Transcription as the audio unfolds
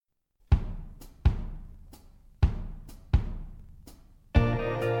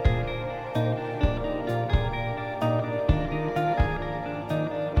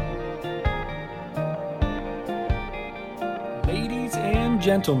and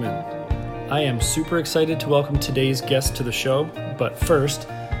gentlemen, I am super excited to welcome today's guest to the show, but first,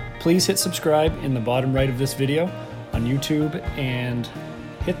 please hit subscribe in the bottom right of this video on YouTube and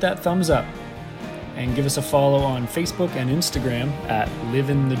hit that thumbs up. And give us a follow on Facebook and Instagram at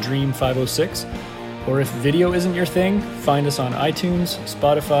LivingTheDream506. Or if video isn't your thing, find us on iTunes,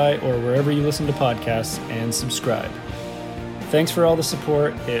 Spotify, or wherever you listen to podcasts and subscribe. Thanks for all the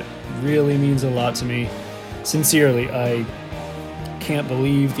support. It really means a lot to me. Sincerely, I can't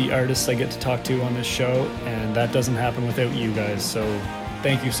believe the artists I get to talk to on this show, and that doesn't happen without you guys, so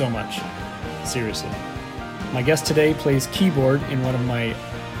thank you so much. Seriously. My guest today plays keyboard in one of my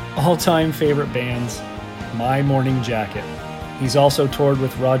all-time favorite bands, My Morning Jacket. He's also toured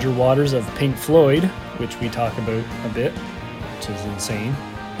with Roger Waters of Pink Floyd, which we talk about a bit, which is insane.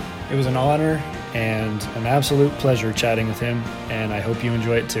 It was an honor and an absolute pleasure chatting with him, and I hope you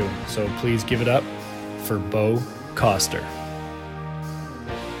enjoy it too. So please give it up for Beau Coster.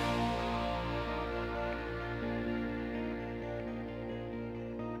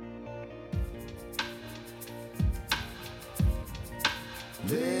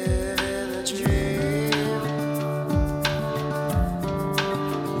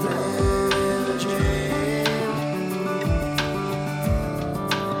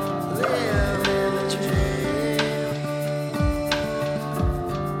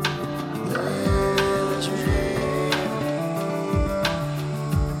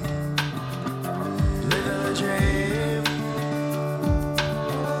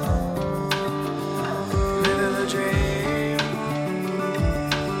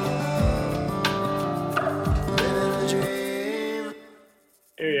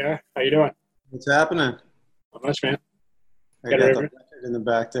 How you doing? What's happening? Not much, man. I got the record in the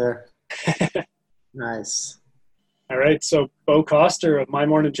back there. Nice. All right, so Beau Coster of My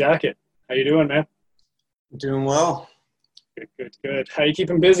Morning Jacket. How you doing, man? Doing well. Good. How you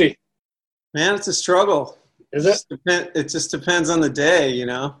keeping busy? Man, it's a struggle. Is it? It just depends on the day, you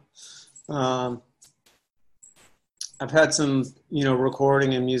know. I've had some,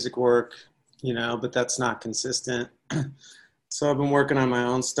 recording and music work, but that's not consistent. So I've been working on my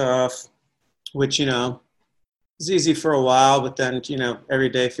own stuff, which, is easy for a while, but then, every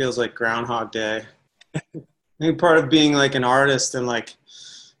day feels like Groundhog Day. I think part of being like an artist and like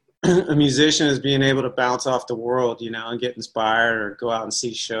a musician is being able to bounce off the world, and get inspired or go out and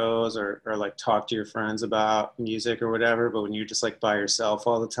see shows or like talk to your friends about music or whatever. But when you're just like by yourself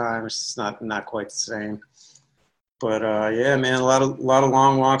all the time, it's just not quite the same. But yeah, man, a lot of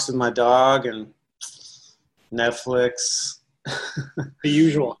long walks with my dog and Netflix. The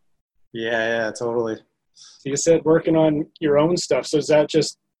usual. Yeah, totally. So you said working on your own stuff. So is that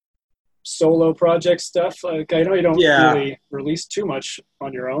just solo project stuff? Like, I know you don't really release too much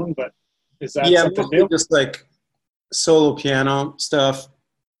on your own, but is that something new? Just like solo piano stuff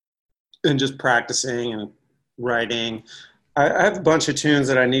and just practicing and writing. I have a bunch of tunes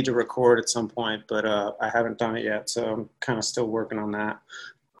that I need to record at some point, but I haven't done it yet, so I'm kind of still working on that.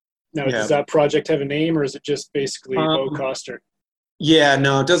 Now, does that project have a name, or is it just basically Beau Coster? Yeah,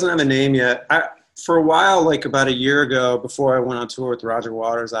 no, it doesn't have a name yet. For a while, like about a year ago, before I went on tour with Roger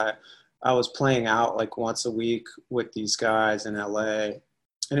Waters, I was playing out like once a week with these guys in LA.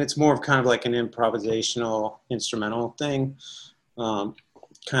 And it's more of kind of like an improvisational instrumental thing, kind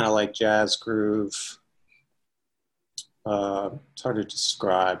of like jazz groove. It's hard to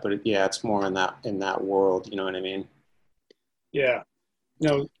describe, but it's more in that world. You know what I mean? Yeah.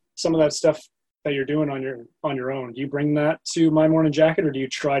 Some of that stuff that you're doing on your own, do you bring that to My Morning Jacket, or do you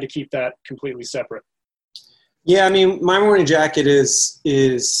try to keep that completely separate? Yeah, I mean, My Morning Jacket is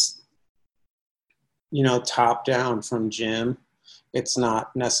top down from Jim. It's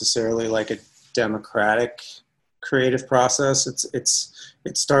not necessarily like a democratic creative process. It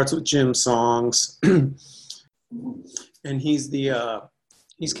starts with Jim's songs, and he's kind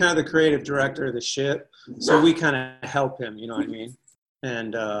of the creative director of the shit. So we kind of help him. You know what I mean?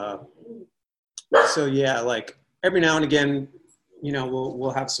 And so yeah, like every now and again,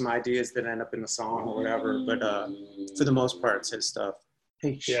 we'll have some ideas that end up in the song or whatever. But for the most part, it's his stuff.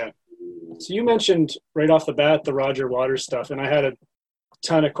 Yeah. So you mentioned right off the bat the Roger Waters stuff, and I had a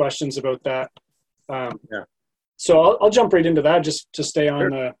ton of questions about that. So I'll jump right into that just to stay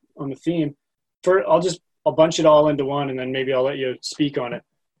on the theme. I'll bunch it all into one, and then maybe I'll let you speak on it.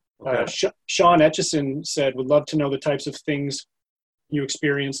 Okay. Sean Etchison said, would love to know the types of things you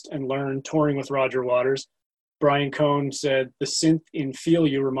experienced and learned touring with Roger Waters. Brian Cohn said the synth in Feel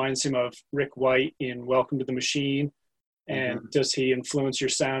You reminds him of Rick White in Welcome to the Machine. And does he influence your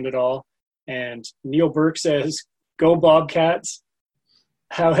sound at all? And Neil Burke says, go Bobcats.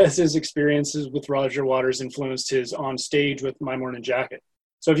 How has his experiences with Roger Waters influenced his on stage with My Morning Jacket?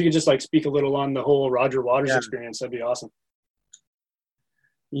 So if you could just like speak a little on the whole Roger Waters Yeah. experience, that'd be awesome.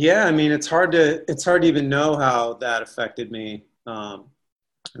 Yeah, I mean, it's hard to even know how that affected me, and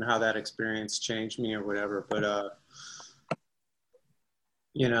how that experience changed me or whatever. But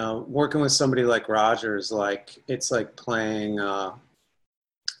you know, working with somebody like Roger is like it's like playing with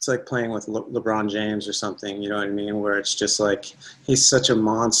LeBron James or something. You know what I mean? Where it's just like he's such a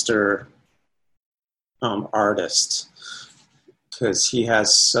monster artist because he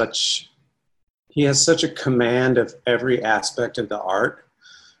has such a command of every aspect of the art.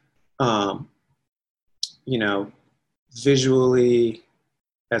 You know, visually,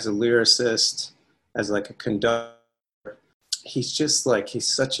 as a lyricist, as like a conductor, he's just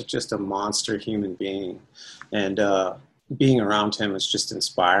a monster human being, and being around him is just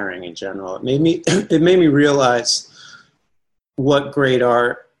inspiring in general. It made me realize what great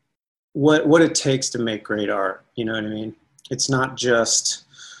art, what it takes to make great art. You know what I mean? It's not just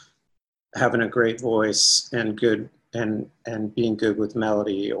having a great voice and good and being good with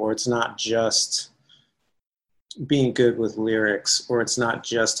melody, or it's not just being good with lyrics, or it's not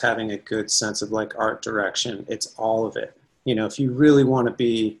just having a good sense of like art direction. It's all of it. You know, if you really want to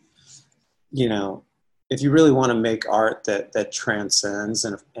be, you know, if you really want to make art that transcends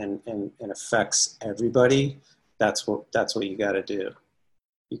and affects everybody, that's what you got to do.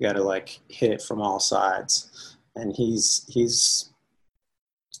 You got to like hit it from all sides. And he's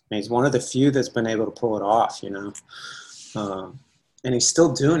one of the few that's been able to pull it off, you know. And he's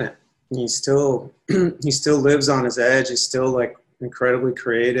still doing it. He still lives on his edge. He's still like incredibly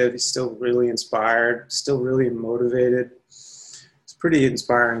creative. He's still really inspired, still really motivated. It's a pretty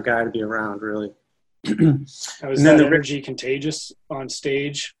inspiring guy to be around, really. Was that energy contagious on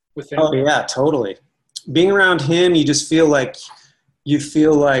stage with him? Oh yeah, totally. Being around him, you just feel like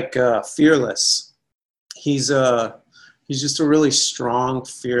fearless. He's just a really strong,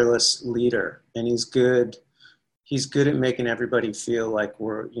 fearless leader, and he's good at making everybody feel like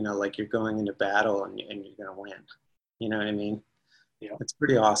like you're going into battle and you're going to win. You know what I mean? Yeah. It's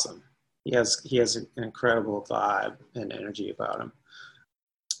pretty awesome. He has an incredible vibe and energy about him.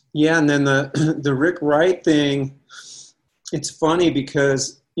 Yeah. And then the Rick Wright thing, it's funny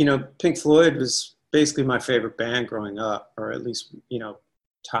because, you know, Pink Floyd was basically my favorite band growing up, or at least, you know,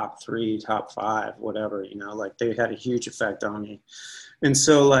 top 3, top 5, whatever, you know, like they had a huge effect on me. And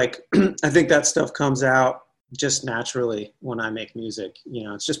so like, I think that stuff comes out just naturally when I make music. You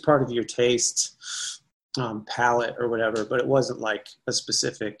know, it's just part of your taste, palette or whatever, but it wasn't like a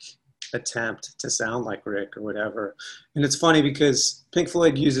specific attempt to sound like Rick or whatever. And it's funny because Pink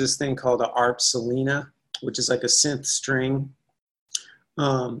Floyd uses this thing called a ARP Selena, which is like a synth string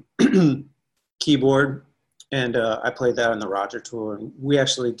keyboard. And I played that on the Roger tour. And we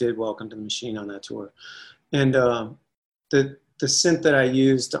actually did Welcome to the Machine on that tour. And the synth that I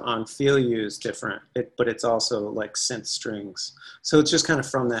used on Feel You is different, but it's also like synth strings. So it's just kind of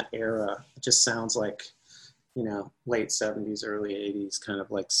from that era. It just sounds like, you know, late 70s, early 80s, kind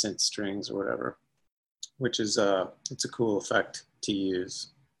of like synth strings or whatever, which is it's a cool effect to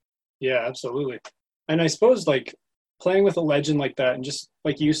use. Yeah, absolutely. And I suppose like playing with a legend like that, and just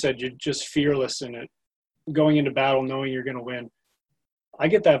like you said, you're just fearless in it, going into battle knowing you're going to win. I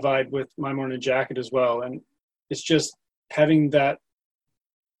get that vibe with My Morning Jacket as well. And it's just having that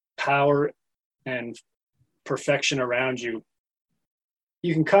power and perfection around you.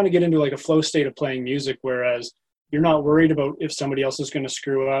 You can kind of get into like a flow state of playing music, whereas you're not worried about if somebody else is going to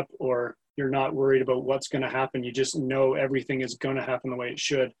screw up, or you're not worried about what's going to happen. You just know everything is going to happen the way it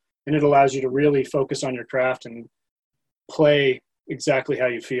should. And it allows you to really focus on your craft and play exactly how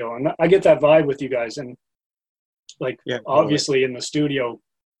you feel. And I get that vibe with you guys. And like, yeah, obviously in the studio,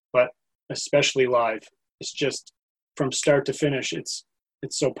 but especially live, it's just from start to finish, it's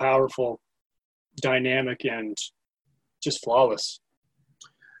so powerful, dynamic, and just flawless.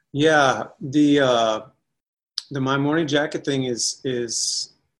 Yeah, the My Morning Jacket thing is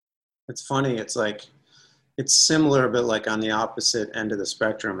it's funny. It's like it's similar, but like on the opposite end of the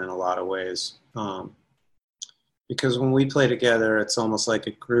spectrum in a lot of ways. Because when we play together, it's almost like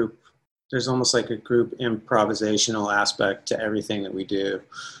a group. There's almost like a group improvisational aspect to everything that we do,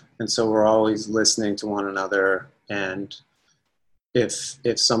 and so we're always listening to one another. And if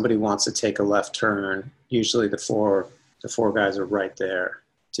somebody wants to take a left turn, usually the four guys are right there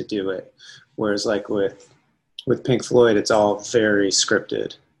to do it. Whereas like with Pink Floyd, it's all very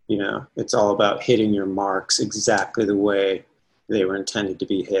scripted. You know, it's all about hitting your marks exactly the way they were intended to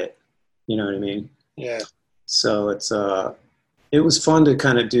be hit. You know what I mean? Yeah. So it was fun to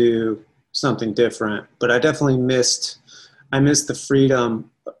kind of do something different, but I definitely missed the freedom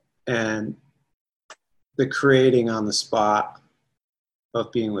and the creating on the spot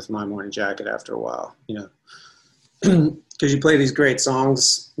of being with My Morning Jacket after a while, you know, because you play these great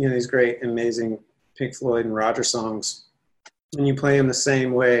songs, you know, these great, amazing Pink Floyd and Roger songs, and you play them the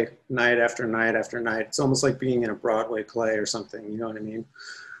same way night after night after night. It's almost like being in a Broadway play or something, you know what I mean?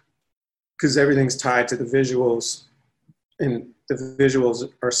 Because everything's tied to the visuals, and the visuals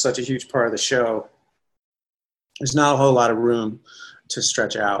are such a huge part of the show. There's not a whole lot of room to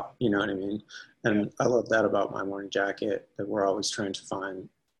stretch out, you know what I mean? And I love that about My Morning Jacket, that we're always trying to find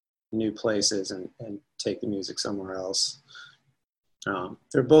new places and take the music somewhere else.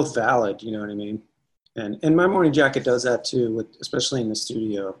 They're both valid, you know what I mean? And My Morning Jacket does that too, with, especially in the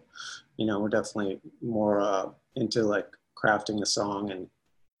studio. You know, we're definitely more into like crafting a song and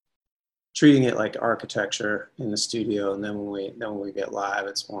treating it like architecture in the studio. And then when we get live,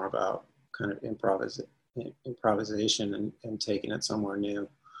 it's more about kind of improvisation and taking it somewhere new.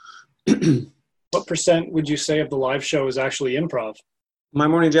 What percent would you say of the live show is actually improv? My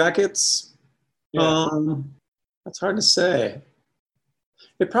Morning Jackets? Yeah. That's hard to say.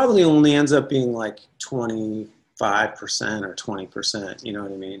 It probably only ends up being like 25% or 20%, you know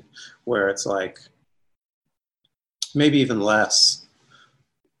what I mean? Where it's like maybe even less.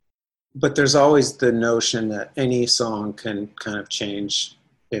 But there's always the notion that any song can kind of change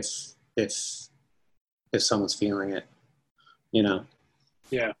if someone's feeling it, you know?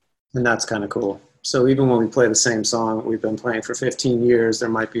 Yeah. And that's kind of cool. So even when we play the same song that we've been playing for 15 years, there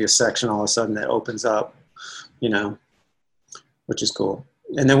might be a section all of a sudden that opens up, you know, which is cool.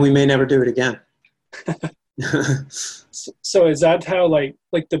 And then we may never do it again. So is that how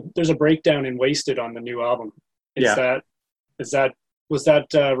there's a breakdown in Wasted on the new album? Was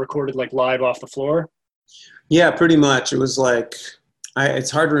that recorded like live off the floor? Yeah, pretty much. It was like,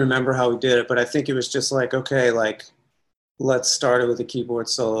 it's hard to remember how we did it, but I think it was just like, okay, like, let's start it with a keyboard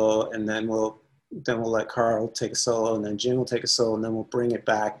solo, and then we'll let Carl take a solo, and then Jim will take a solo, and then we'll bring it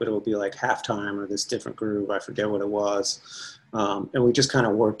back, but it will be like halftime or this different groove. I forget what it was. And we just kind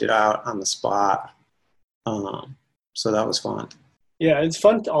of worked it out on the spot. So that was fun. Yeah, it's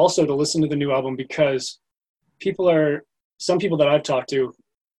fun also to listen to the new album because some people that I've talked to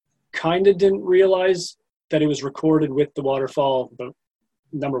kind of didn't realize that it was recorded with The Waterfall, the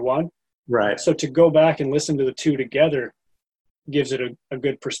number one. Right. So to go back and listen to the two together gives it a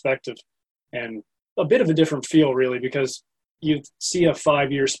good perspective and a bit of a different feel, really, because you see a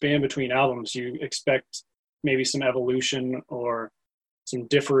 5-year span between albums. You expect maybe some evolution or some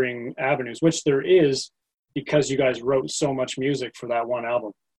differing avenues, which there is because you guys wrote so much music for that one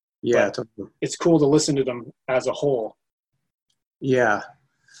album. Yeah, totally. It's cool to listen to them as a whole. Yeah.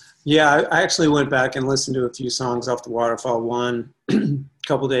 Yeah, I actually went back and listened to a few songs off The Waterfall 1 a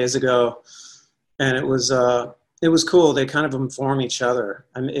couple days ago, and it was cool. They kind of inform each other.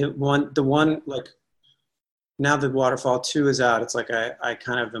 I mean, now that Waterfall 2 is out, it's like I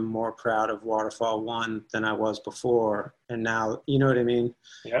kind of am more proud of Waterfall 1 than I was before. And now, you know what I mean?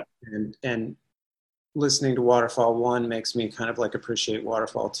 Yeah. And listening to Waterfall 1 makes me kind of like appreciate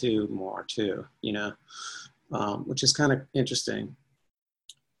Waterfall 2 more too, you know, which is kind of interesting.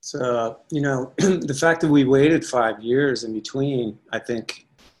 So, you know, the fact that we waited 5 years in between, I think,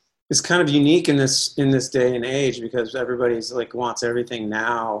 is kind of unique in this day and age, because everybody's like wants everything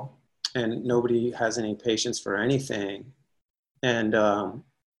now, and nobody has any patience for anything. And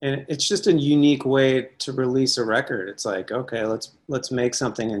it's just a unique way to release a record. It's like, okay, let's make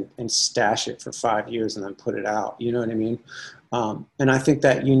something and stash it for 5 years and then put it out. You know what I mean? And I think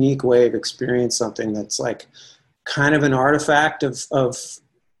that unique way of experiencing something that's like kind of an artifact of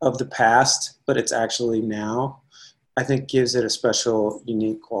the past, but it's actually now, I think gives it a special,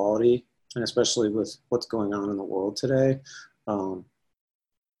 unique quality, and especially with what's going on in the world today.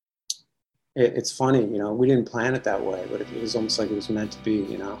 It's funny, you know, we didn't plan it that way, but it was almost like it was meant to be,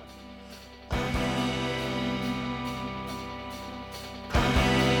 you know.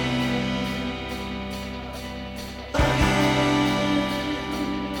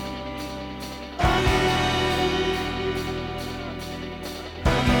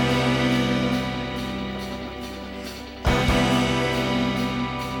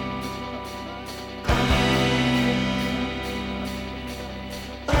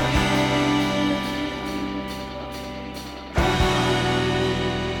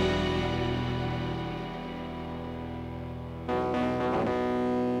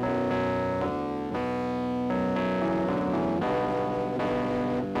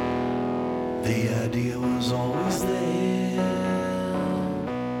 The idea was always there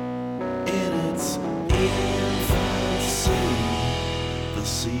in its infancy. The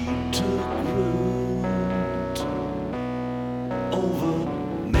seed took root over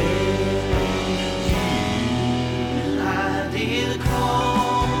many years. An idea crawled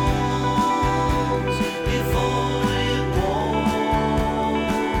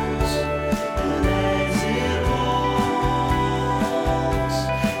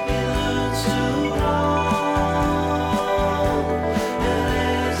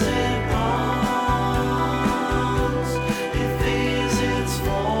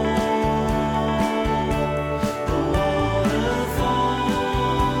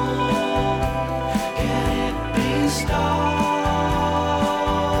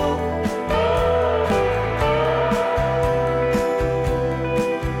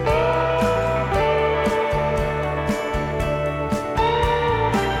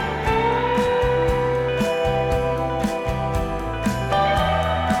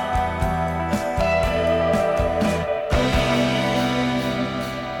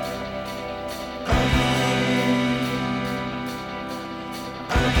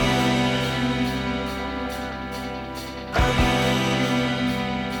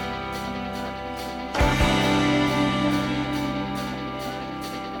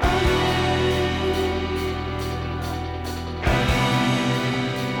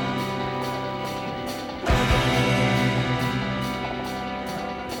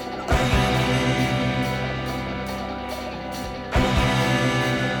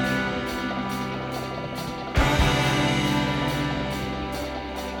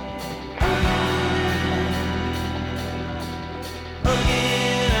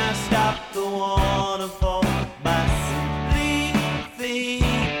stop the waterfall by simply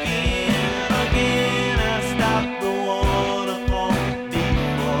thinking. Again, I stop the waterfall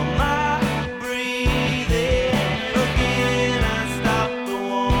before my breathing. Again, I stop the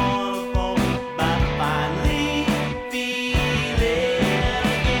waterfall by finally feeling.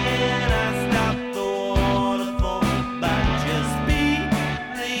 Again, I stop the waterfall by just believing.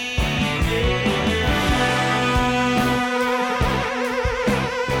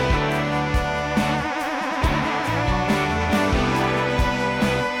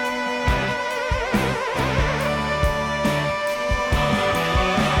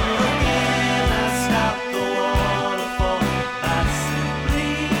 Again, I stop the waterfall by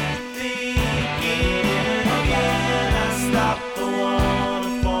simply thinking. Again, I stop the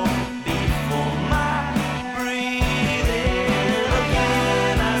waterfall before my breathing.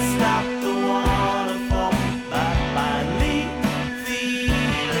 Again, I stop the waterfall by finally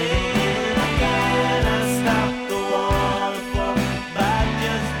feeling. Again, I stop the waterfall by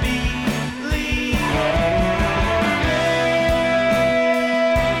just believing.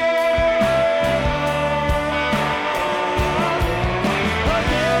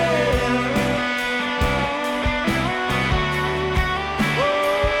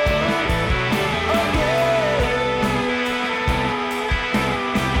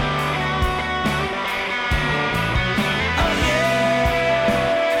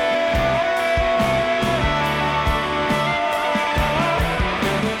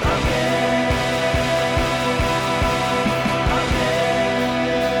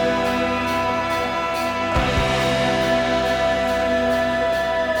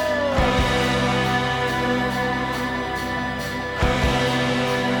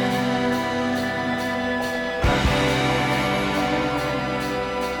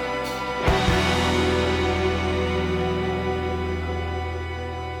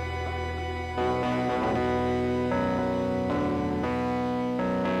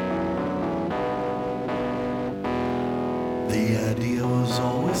 The idea was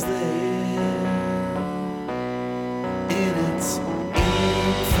always there in its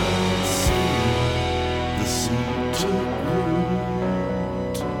infancy. The seed took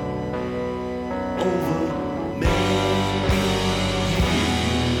root over many years.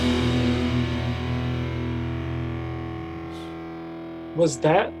 Was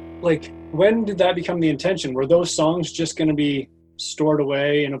that like, when did that become the intention? Were those songs just going to be stored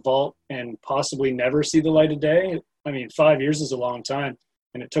away in a vault and possibly never see the light of day? I mean, 5 years is a long time,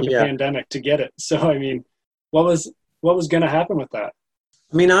 and it took a Yeah. pandemic to get it. So, I mean, what was going to happen with that?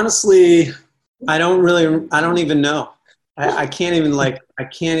 I mean, honestly, I don't even know. I can't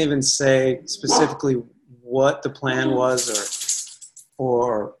even say specifically what the plan was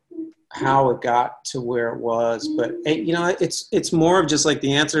or how it got to where it was. But it's more of just like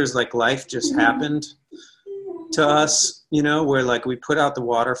the answer is like life just happened to us, where like we put out the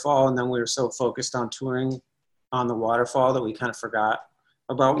waterfall and then we were so focused on touring on the waterfall that we kind of forgot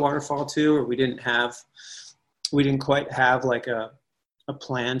about Waterfall 2, or we didn't quite have like a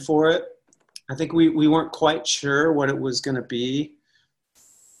plan for it. I think we weren't quite sure what it was going to be.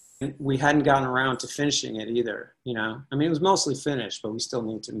 We hadn't gotten around to finishing it either, I mean, it was mostly finished, but we still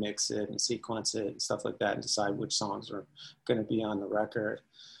need to mix it and sequence it and stuff like that and decide which songs were going to be on the record.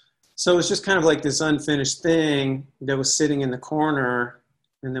 So it's just kind of like this unfinished thing that was sitting in the corner.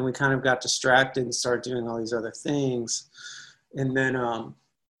 And then we kind of got distracted and started doing all these other things. And then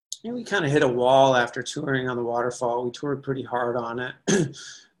we kind of hit a wall after touring on the waterfall. We toured pretty hard on it.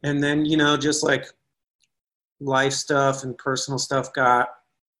 And then, just like life stuff and personal stuff started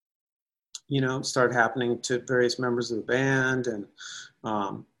happening to various members of the band. And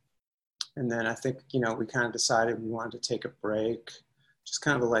then I think, we kind of decided we wanted to take a break, just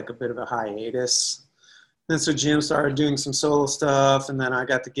kind of like a bit of a hiatus. And so Jim started doing some solo stuff, and then I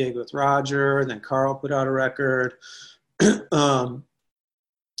got the gig with Roger, and then Carl put out a record. So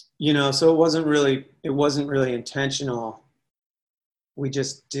it wasn't really intentional. We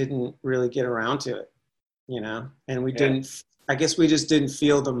just didn't really get around to it, and we didn't, I guess we just didn't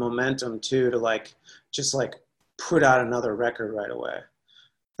feel the momentum too, to just put out another record right away.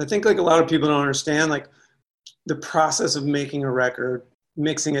 I think like a lot of people don't understand, like the process of making a record,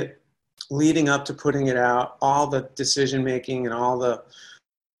 mixing it, leading up to putting it out, all the decision making and all the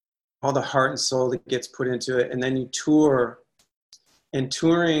heart and soul that gets put into it, and then you tour, and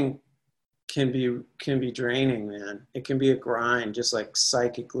touring can be draining, man. It can be a grind, just like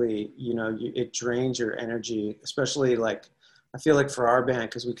psychically, it drains your energy, especially like I feel like for our band,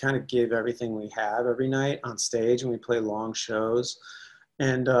 because we kind of give everything we have every night on stage, and we play long shows,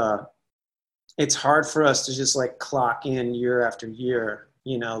 and it's hard for us to just like clock in year after year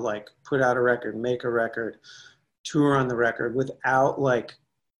you know, like put out a record, make a record, tour on the record without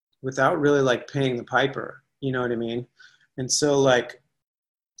really like paying the piper, you know what I mean? And so like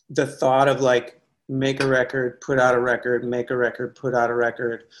the thought of like make a record, put out a record, make a record, put out a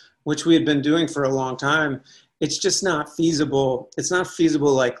record, which we had been doing for a long time, it's just not feasible. It's not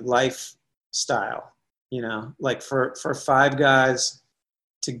feasible like lifestyle, you know, like for five guys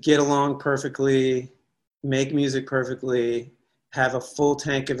to get along perfectly, make music perfectly, have a full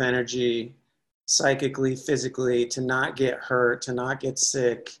tank of energy, psychically, physically, to not get hurt, to not get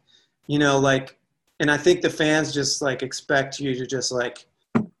sick, you know, like, and I think the fans just like expect you to just like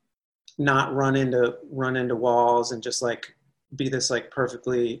not run into walls and just like be this like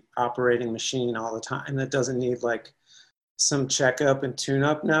perfectly operating machine all the time that doesn't need like some checkup and tune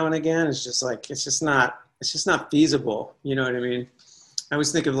up now and again. It's just like, it's just not feasible. You know what I mean? I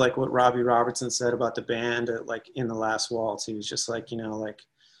always think of like what Robbie Robertson said about the band at, like in The Last Waltz. He was just like, you know, like,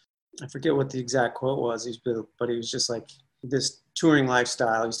 I forget what the exact quote was, but he was just like, this touring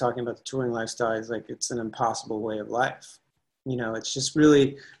lifestyle, he's talking about the touring lifestyle, he's like, it's an impossible way of life. You know, it's just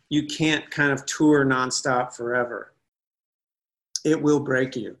really, you can't kind of tour nonstop forever. It will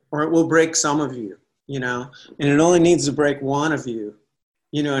break you, or it will break some of you, you know, and it only needs to break one of you,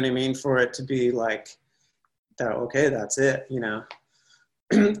 you know what I mean, for it to be like, that, okay, that's it, you know.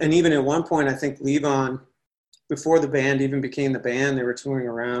 And even at one point, I think Levon, before the band even became the band, they were touring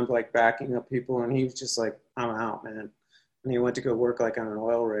around, like backing up people, and he was just like, I'm out, man. And he went to go work like on an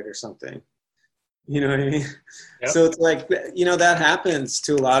oil rig or something. You know what I mean? Yep. So it's like, you know, that happens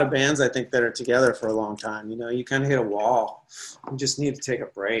to a lot of bands, I think, that are together for a long time. You know, you kind of hit a wall. You just need to take a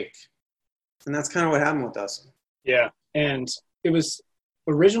break. And that's kind of what happened with us. Yeah. And it was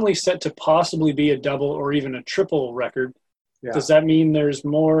originally set to possibly be a double or even a triple record. Yeah. Does that mean there's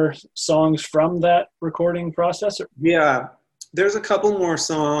more songs from that recording process? Or? Yeah. There's a couple more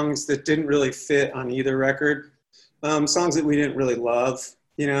songs that didn't really fit on either record. Songs that we didn't really love,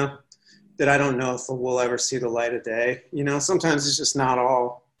 you know, that I don't know if we'll ever see the light of day. You know, sometimes it's just not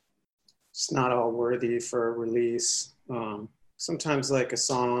all worthy for release. Sometimes like a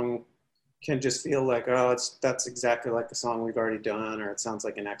song can just feel like, oh, that's exactly like the song we've already done, or it sounds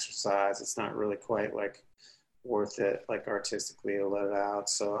like an exercise. It's not really quite like worth it, like artistically, to let it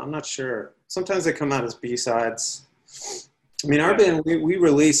out. So I'm not sure. Sometimes they come out as B-sides. I mean, our band, we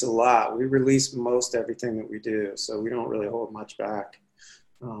release a lot. We release most everything that we do, so we don't really hold much back.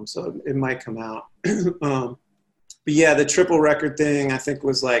 So it might come out. But yeah, the triple record thing, I think,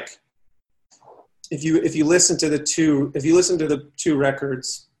 was like, if you listen to the two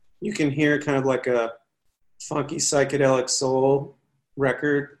records, you can hear kind of like a funky psychedelic soul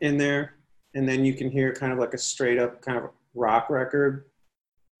record in there, and then you can hear kind of like a straight up kind of rock record,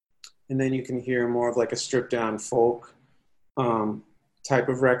 and then you can hear more of like a stripped down folk type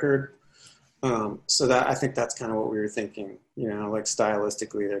of record. So that, I think that's kind of what we were thinking, you know, like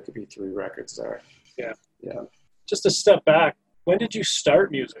stylistically there could be three records there. Yeah. Yeah. Just a step back, when did you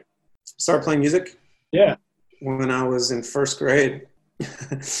start music? Start playing music? Yeah. When I was in first grade.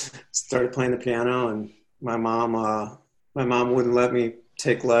 Started playing the piano, and my mom wouldn't let me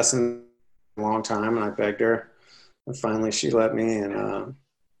take lessons a long time, and I begged her, and finally she let me, and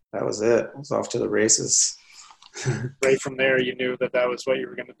that was it. I was off to the races. Right from there, you knew that was what you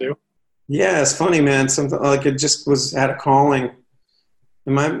were going to do? Yeah, it's funny, man. Something like it just had a calling.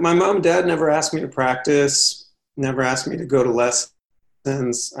 And my mom and dad never asked me to practice, never asked me to go to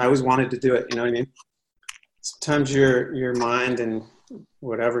lessons. I always wanted to do it, you know what I mean? Sometimes your mind and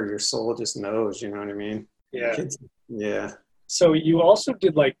whatever, your soul just knows, you know what I mean? Yeah. Yeah. So you also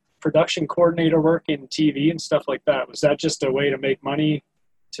did like production coordinator work in TV and stuff like that. Was that just a way to make money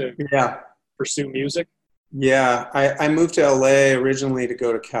to pursue music? Yeah, I moved to LA originally to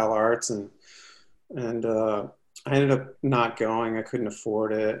go to Cal Arts, and I ended up not going. I couldn't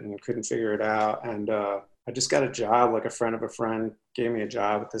afford it and couldn't figure it out. And I just got a job, like a friend of a friend gave me a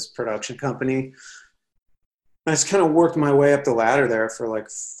job at this production company. I just kind of worked my way up the ladder there for like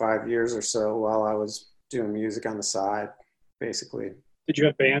 5 years or so while I was doing music on the side, basically. Did you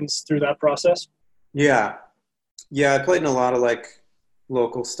have bands through that process? Yeah. Yeah, I played in a lot of like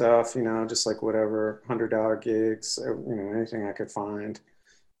local stuff, you know, just like whatever, $100 gigs, you know, anything I could find.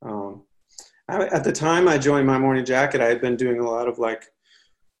 At the time I joined My Morning Jacket, I had been doing a lot of like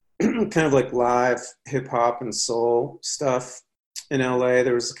kind of like live hip hop and soul stuff in LA.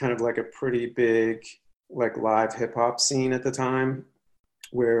 There was kind of like a pretty big like live hip hop scene at the time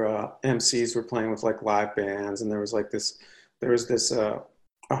where MCs were playing with like live bands, and there was this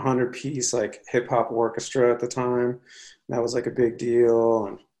 100-piece like hip hop orchestra at the time. That was like a big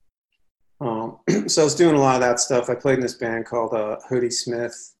deal. So I was doing a lot of that stuff. I played in this band called Hoodie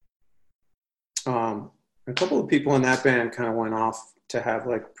Smith. A couple of people in that band kind of went off to have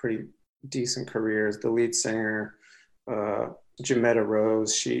like pretty decent careers. The lead singer, Jametta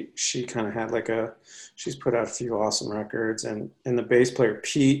Rose, she kind of had she's put out a few awesome records, and the bass player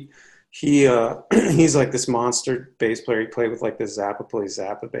Pete, he's like this monster bass player. He played with like the Zappa Plays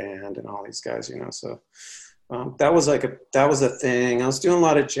Zappa band and all these guys, So that was a thing. I was doing a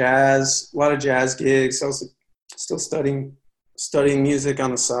lot of jazz gigs. I was still studying music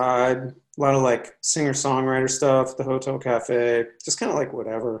on the side. A lot of like singer-songwriter stuff, the Hotel Cafe, just kind of like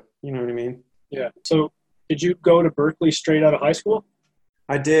whatever, you know what I mean? Yeah. So did you go to Berkeley straight out of high school?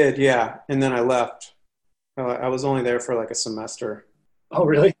 I did, yeah. And then I left. I was only there for like a semester. Oh,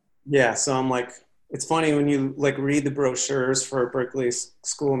 really? Yeah. So I'm like, it's funny when you like read the brochures for Berkeley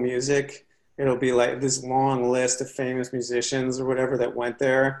School of Music, it'll be like this long list of famous musicians or whatever that went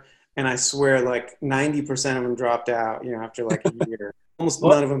there. And I swear like 90% of them dropped out, after like a year. Almost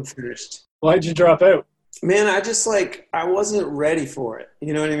none of them finished. Why'd you drop out? Man, I wasn't ready for it.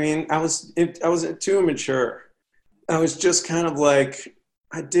 You know what I mean? I was too immature. I was just kind of like,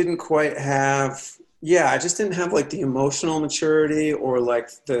 I didn't quite have, I just didn't have like the emotional maturity or like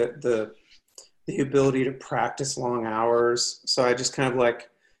the ability to practice long hours. So I just kind of like,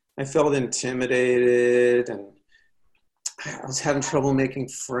 I felt intimidated and I was having trouble making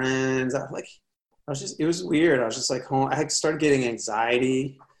friends. It was weird. I was just like home. I started getting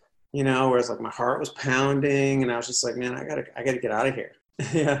anxiety, whereas like my heart was pounding and I was just like, man, I gotta get out of here.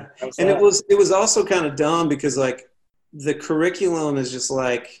 Yeah. And it was also kind of dumb because like the curriculum is just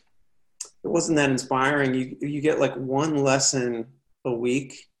like, it wasn't that inspiring. You get like one lesson a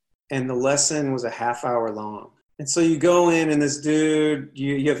week and the lesson was a half hour long. And so you go in and this dude,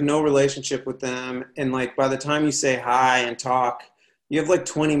 you have no relationship with them. And like, by the time you say hi and talk, you have like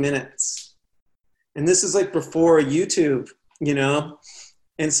 20 minutes. And this is like before YouTube,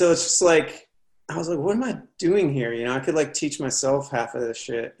 And so it's just like, I was like, what am I doing here? I could like teach myself half of this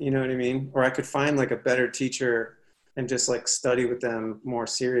shit. You know what I mean? Or I could find like a better teacher and just like study with them more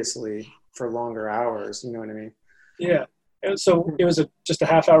seriously for longer hours. You know what I mean? Yeah. So it was just a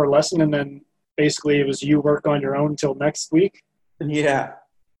half hour lesson and then basically it was you work on your own until next week. Yeah.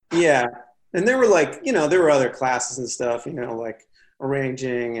 Yeah. And there were like, there were other classes and stuff, like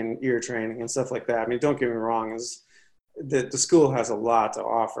arranging and ear training and stuff like that. I mean, don't get me wrong, the school has a lot to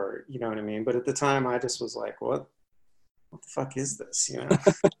offer, you know what I mean? But at the time I just was like, what the fuck is this?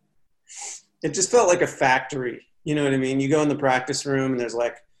 It just felt like a factory, you know what I mean? You go in the practice room and there's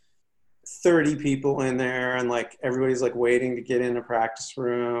like 30 people in there and like everybody's like waiting to get in the practice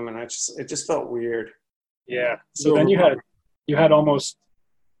room and it just felt weird. Yeah. So then you had almost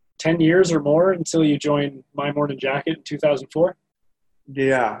 10 years or more until you joined My Morning Jacket in 2004.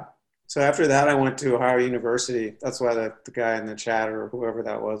 Yeah. So after that I went to Ohio University. That's why the guy in the chat or whoever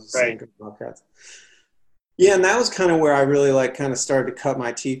that was saying good podcasts. Yeah, and that was kind of where I really like kind of started to cut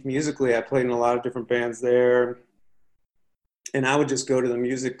my teeth musically. I played in a lot of different bands there. And I would just go to the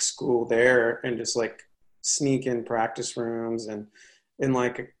music school there and just like sneak in practice rooms and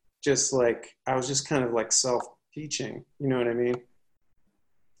like, just like, I was just kind of like self-teaching, you know what I mean?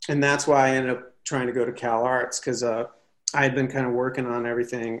 And that's why I ended up trying to go to Cal Arts because I had been kind of working on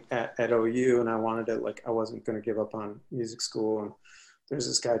everything at OU and I wanted to like, I wasn't going to give up on music school. And there's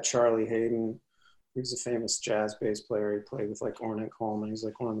this guy, Charlie Hayden. He was a famous jazz bass player. He played with like Ornette Coleman. He's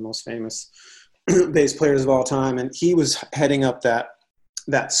like one of the most famous bass players of all time, and he was heading up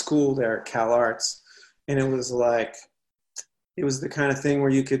that school there at Cal Arts, and it was the kind of thing where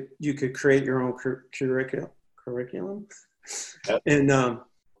you could create your own curriculum, and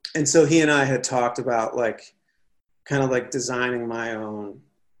so he and I had talked about like kind of like designing my own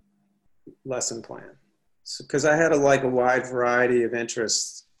lesson plan, because I had a wide variety of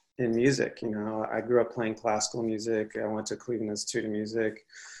interests in music. I grew up playing classical music. I went to Cleveland Institute of Music.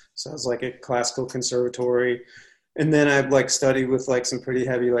 So I was like at classical conservatory. And then I like studied with like some pretty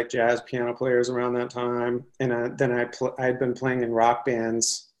heavy like jazz piano players around that time. And then I'd been playing in rock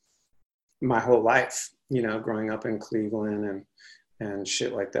bands my whole life, growing up in Cleveland and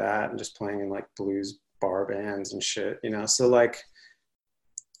shit like that. And just playing in like blues bar bands and shit, So like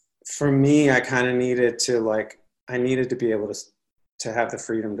for me, I kind of needed to be able to have the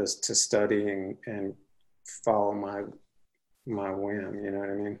freedom to study and follow my whim, you know what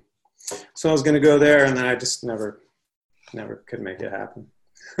I mean? So I was going to go there and then I just never could make it happen.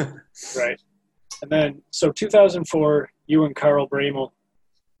 Right. And then, so 2004, you and Carl Bramel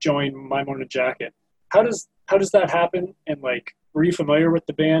joined My Morning Jacket. How does that happen? And like, were you familiar with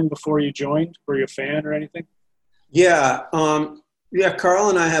the band before you joined? Were you a fan or anything? Yeah. Yeah, Carl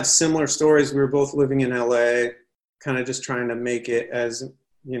and I have similar stories. We were both living in LA, kind of just trying to make it as,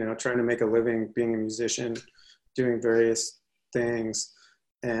 trying to make a living being a musician, doing various things.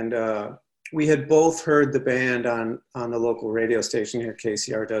 And we had both heard the band on the local radio station here,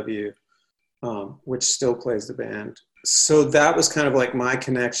 KCRW, which still plays the band. So that was kind of like my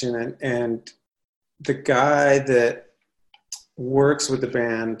connection. And the guy that works with the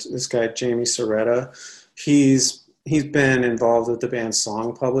band, this guy, Jamie Soretta, he's been involved with the band's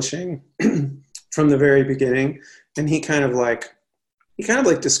song publishing from the very beginning. And he kind of like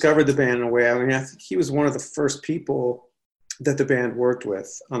discovered the band in a way. I mean, I think he was one of the first people that the band worked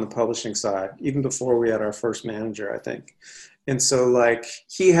with on the publishing side, even before we had our first manager, I think. And so like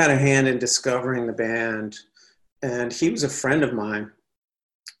he had a hand in discovering the band, and he was a friend of mine.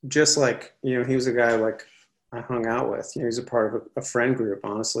 Just like, he was a guy like I hung out with. He was a part of a friend group,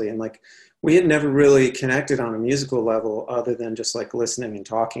 honestly. And like we had never really connected on a musical level other than just like listening and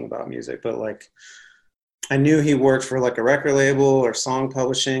talking about music. But like I knew he worked for like a record label or song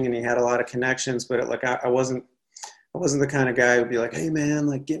publishing, and he had a lot of connections, but like I wasn't the kind of guy who'd be like, hey man,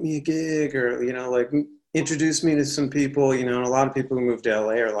 like get me a gig, or, like introduce me to some people, and a lot of people who move to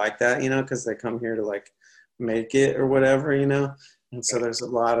LA are like that, because they come here to like make it or whatever, and so there's a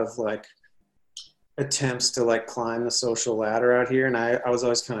lot of like attempts to like climb the social ladder out here. And I was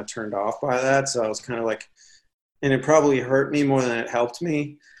always kind of turned off by that. So I was kind of like, and it probably hurt me more than it helped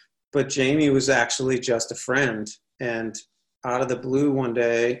me, but Jamie was actually just a friend. And out of the blue one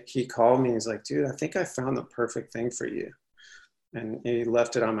day, he called me. He's like, dude, I think I found the perfect thing for you. And he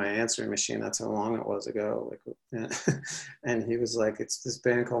left it on my answering machine. That's how long it was ago. Like, and he was like, it's this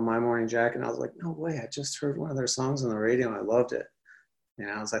band called My Morning Jacket. And I was like, no way. I just heard one of their songs on the radio and I loved it.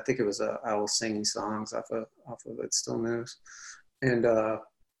 I think it was I Was Singing Songs off of It Still Moves. And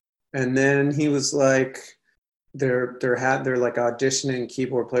then he was like, they're like auditioning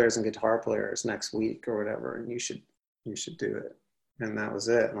keyboard players and guitar players next week or whatever, and you should do it. And that was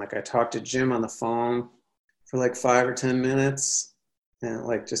it. And like I talked to Jim on the phone for like 5 or 10 minutes, and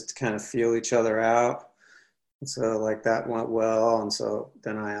like just to kind of feel each other out. And so like that went well. And so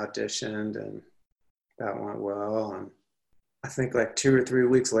then I auditioned, and that went well. And I think like 2 or 3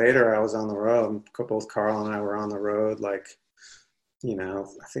 weeks later, I was on the road. Both Carl and I were on the road. Like, I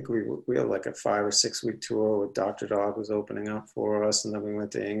think we had like a 5 or 6 week tour with Dr. Dog was opening up for us. And then we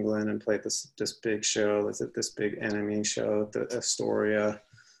went to England and played this big show, this big Enemy show, the Astoria.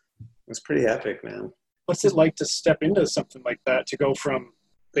 It was pretty epic, man. What's it like to step into something like that, to go from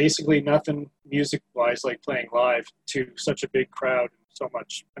basically nothing music-wise, like playing live, to such a big crowd and so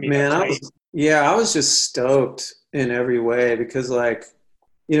much? I mean, man, I was just stoked in every way, because like,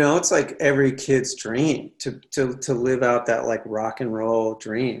 it's like every kid's dream to live out that like rock and roll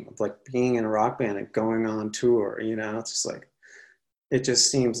dream of like being in a rock band and going on tour. It's just like, it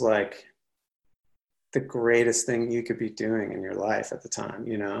just seems like the greatest thing you could be doing in your life at the time,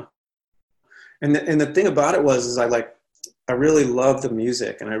 And the thing about it was I really loved the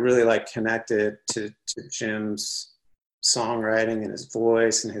music, and I really like connected to Jim's songwriting and his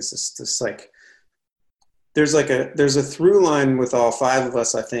voice and his this like. There's a through line with all 5 of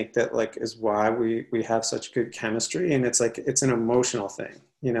us, I think, that like is why we have such good chemistry. And it's like, it's an emotional thing,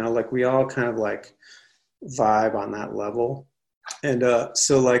 like we all kind of like vibe on that level. And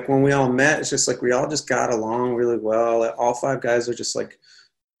so like when we all met, it's just like we all just got along really well. All 5 guys are just like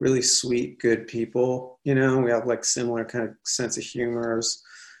really sweet, good people, we have like similar kind of sense of humors.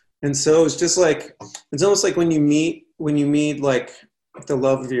 And so it's just like, it's almost like when you meet like the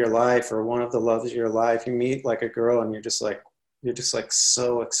love of your life, or one of the loves of your life, you meet like a girl and you're just like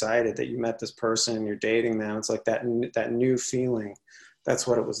so excited that you met this person and you're dating them. It's like that new feeling. That's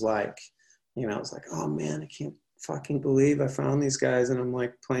what it was like. It's like, oh man, I can't fucking believe I found these guys and I'm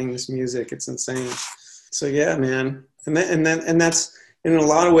like playing this music. It's insane. So yeah, man. And that's, in a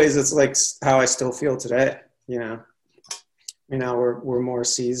lot of ways, it's like how I still feel today. We're more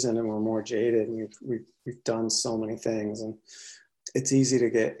seasoned and we're more jaded, and we've done so many things, and it's easy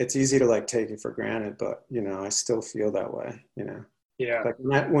to like take it for granted, but I still feel that way, Yeah. Like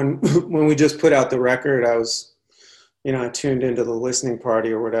when we just put out the record, I was, I tuned into the listening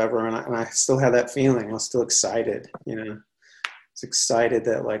party or whatever, and I still had that feeling. I was still excited, I was excited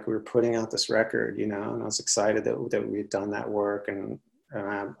that like we were putting out this record, and I was excited that we had done that work, and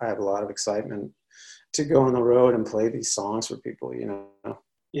I have a lot of excitement to go on the road and play these songs for people,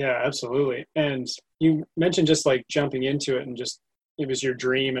 Yeah, absolutely. And you mentioned just like jumping into it and just, it was your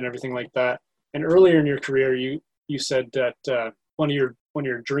dream and everything like that. And earlier in your career, you said that one of your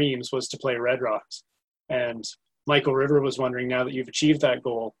dreams was to play Red Rocks. And Michael River was wondering, now that you've achieved that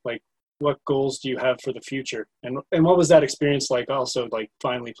goal, like what goals do you have for the future? And what was that experience like also, like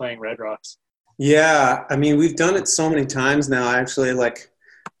finally playing Red Rocks? Yeah, I mean, we've done it so many times now. Actually, like,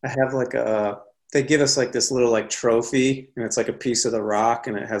 I have like they give us like this little like trophy, and it's like a piece of the rock,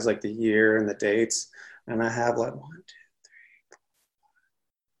 and it has like the year and the dates. And I have like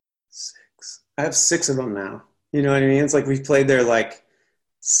 6. I have 6 of them now. You know what I mean? It's like we've played there like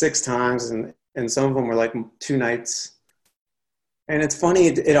 6 times, and some of them were like 2 nights. And it's funny,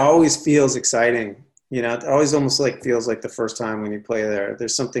 it always feels exciting. You know, it always almost like feels like the first time when you play there.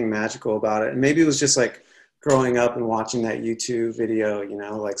 There's something magical about it. And maybe it was just like growing up and watching that YouTube video, you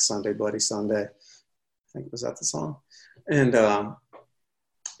know, like Sunday Bloody Sunday. I think, was that the song? And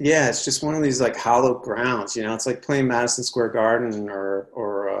yeah, it's just one of these like hallowed grounds, you know. It's like playing Madison Square Garden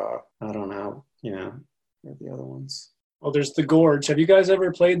or I don't know, you know, or the other ones. Well, there's the Gorge. Have you guys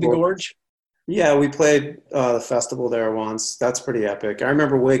ever played the Gorge? Yeah, we played the festival there once. That's pretty epic. I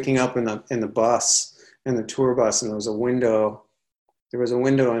remember waking up in the bus, in the tour bus, and there was a window. There was a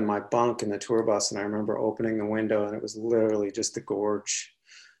window in my bunk in the tour bus, and I remember opening the window, and it was literally just the Gorge.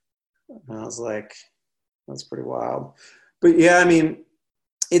 And I was like, that's pretty wild. But yeah, I mean,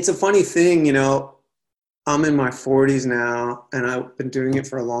 it's a funny thing, you know. I'm in my 40s now, and I've been doing it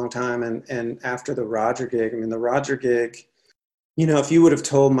for a long time. And after the Roger gig, I mean, the Roger gig, you know, if you would have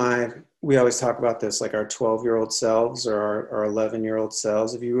told we always talk about this, like our 12-year-old selves or our 11-year-old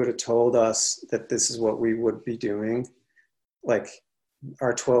selves, if you would have told us that this is what we would be doing, like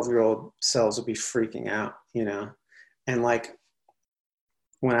our 12-year-old selves would be freaking out, you know. And like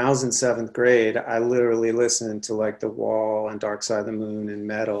when I was in 7th grade, I literally listened to like The Wall and Dark Side of the Moon and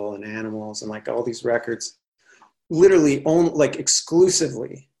Metal and Animals and like all these records, literally only like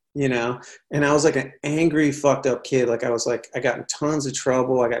exclusively, you know. And I was like an angry, fucked up kid. Like I got in tons of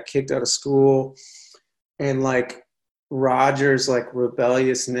trouble. I got kicked out of school. And like Roger's like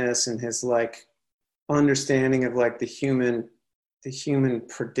rebelliousness and his like understanding of like the human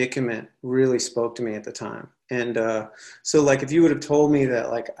predicament really spoke to me at the time. And so like if you would have told me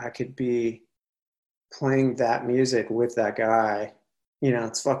that like I could be playing that music with that guy, you know,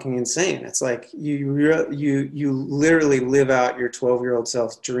 it's fucking insane. It's like you literally live out your 12-year-old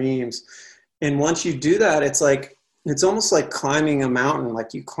self's dreams. And once you do that, it's like, it's almost like climbing a mountain.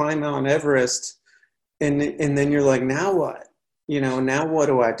 Like you climb Mount Everest and then you're like, now what? You know, now what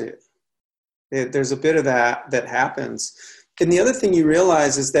do I do? There's a bit of that happens. And the other thing you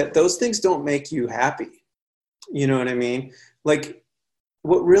realize is that those things don't make you happy. You know what I mean? Like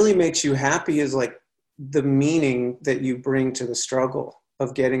what really makes you happy is like the meaning that you bring to the struggle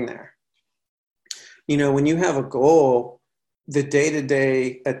of getting there. You know, when you have a goal, the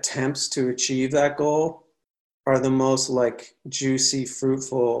day-to-day attempts to achieve that goal are the most like juicy,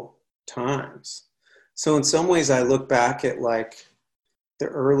 fruitful times. So in some ways I look back at like the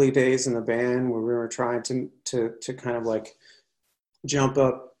early days in the band where we were trying to kind of like jump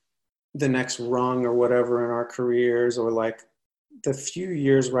up the next rung or whatever in our careers, or like the few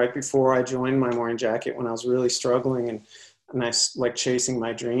years right before I joined My Morning Jacket when I was really struggling and I like chasing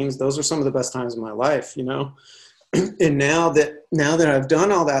my dreams. Those are some of the best times of my life, you know? And now that I've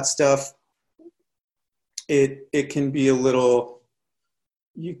done all that stuff, it can be a little,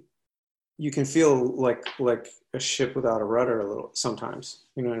 you can feel like a ship without a rudder a little sometimes,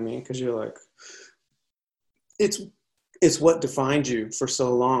 you know what I mean? Because you're like, it's what defined you for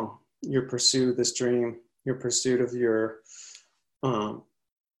so long. Your pursuit of this dream, your pursuit of your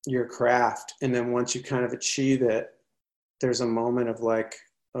craft. And then once you kind of achieve it, there's a moment of like,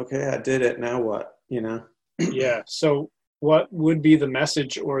 okay, I did it. Now what, you know? Yeah. So what would be the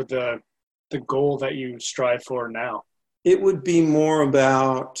message or the goal that you strive for now? It would be more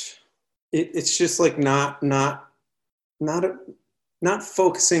about it's just like not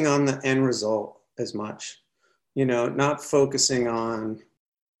focusing on the end result as much, you know, not focusing on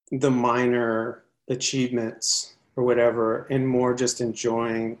the minor achievements or whatever, and more just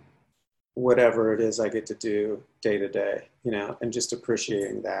enjoying whatever it is I get to do day to day, you know, and just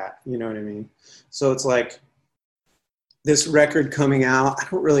appreciating that, you know what I mean? So it's like this record coming out, I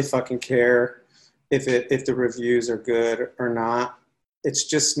don't really fucking care if the reviews are good or not. It's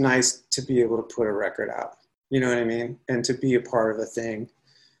just nice to be able to put a record out, you know what I mean? And to be a part of a thing.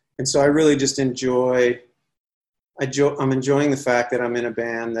 And so I really just I'm enjoying the fact that I'm in a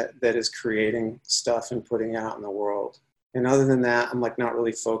band that is creating stuff and putting out in the world. And other than that, I'm like not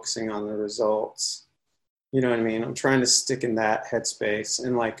really focusing on the results. You know what I mean? I'm trying to stick in that headspace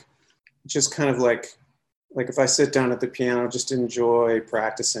and like just kind of like if I sit down at the piano, just enjoy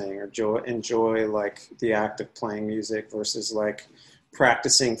practicing or enjoy like the act of playing music versus like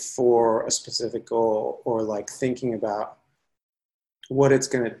practicing for a specific goal or like thinking about what it's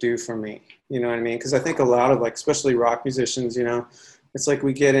going to do for me. You know what I mean? Because I think a lot of like, especially rock musicians, you know, it's like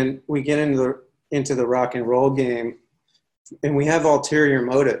we get into the rock and roll game, and we have ulterior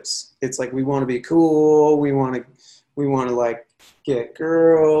motives. It's like we want to be cool. We want to like get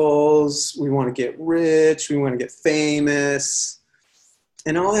girls. We want to get rich. We want to get famous,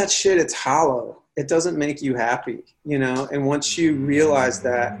 and all that shit. It's hollow. It doesn't make you happy, you know. And once you realize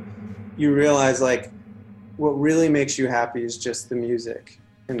that, you realize like what really makes you happy is just the music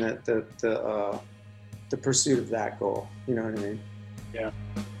and the pursuit of that goal. You know what I mean? Yeah.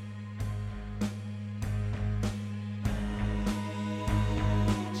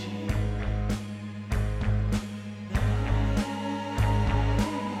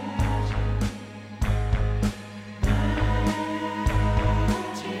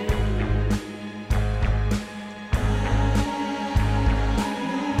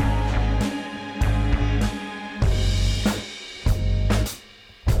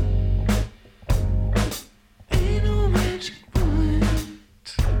 Ain't no magic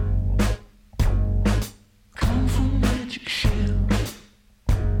bullet. Come from magic shell.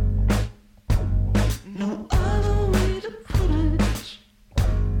 No other way to put it.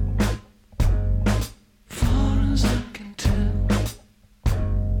 Far as I can tell.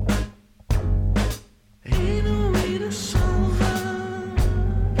 Ain't no way to solve the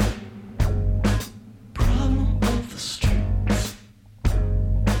problem of the streets.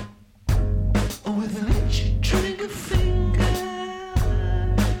 With an itchy trigger finger,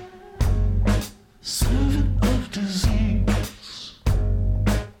 servant of disease.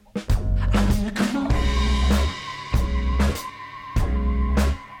 I mean, come on.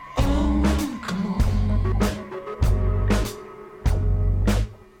 Oh, come on.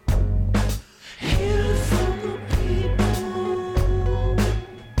 Hear it from the people.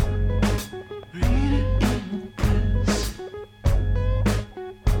 Read it in the press.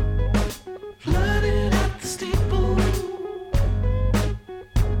 Flooded at the steeple.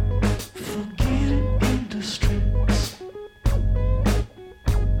 Forget it in distress.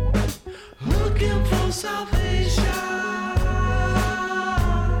 Looking for salvation.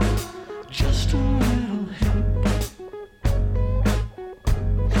 Just a little help.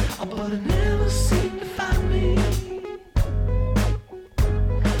 But it never seemed to find me.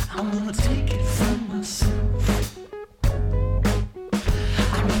 I'm gonna take it from myself.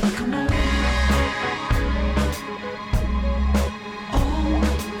 I mean, come on. Oh,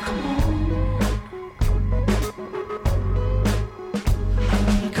 come on. I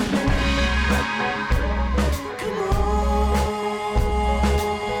mean, come on. Come on.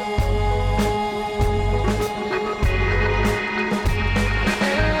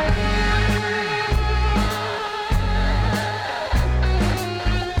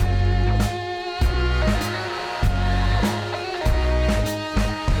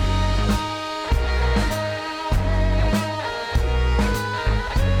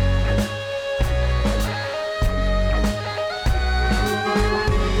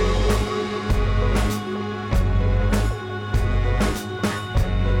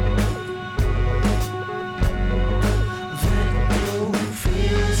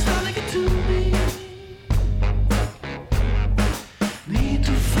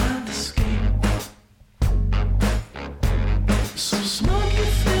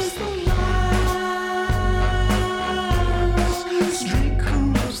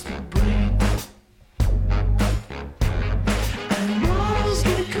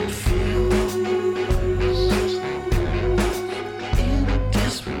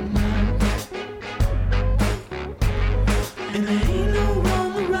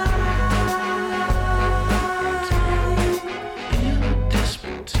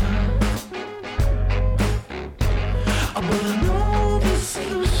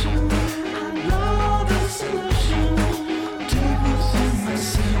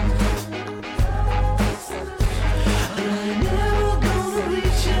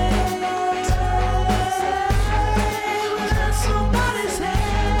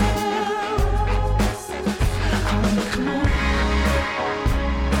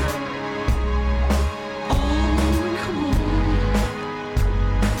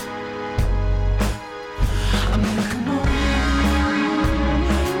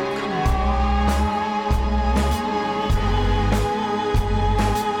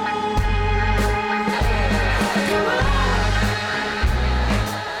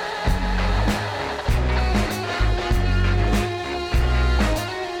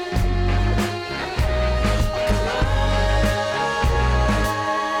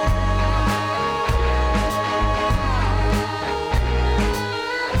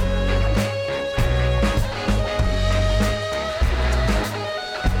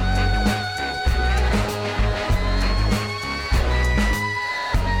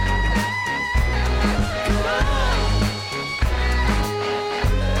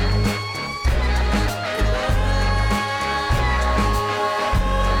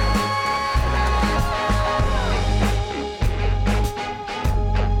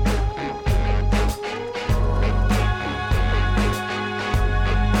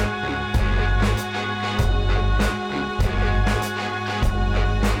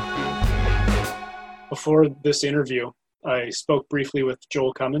 before this interview, I spoke briefly with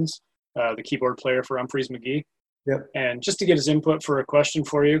Joel Cummins, the keyboard player for Humphreys McGee. Yep. And just to get his input for a question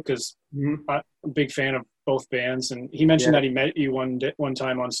for you, because Mhm. I'm a big fan of both bands. And he mentioned Yeah. that he met you one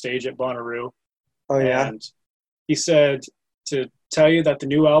time on stage at Bonnaroo. Oh yeah. And he said to tell you that the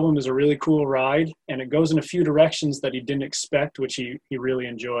new album is a really cool ride, and it goes in a few directions that he didn't expect, which he really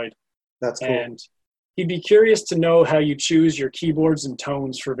enjoyed. That's cool. And he'd be curious to know how you choose your keyboards and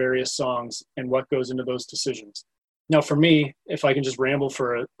tones for various songs and what goes into those decisions. Now, for me, if I can just ramble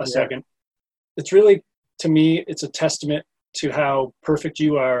for a second, it's really, to me, it's a testament to how perfect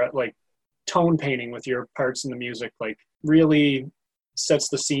you are at like tone painting with your parts in the music, like really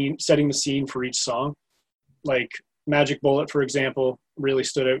setting the scene for each song. Like Magic Bullet, for example, really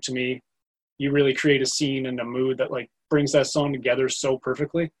stood out to me. You really create a scene and a mood that like brings that song together so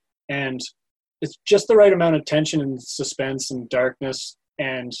perfectly. And it's just the right amount of tension and suspense and darkness.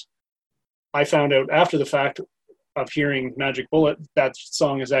 And I found out after the fact of hearing Magic Bullet, that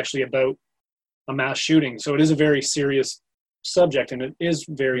song is actually about a mass shooting. So it is a very serious subject, and it is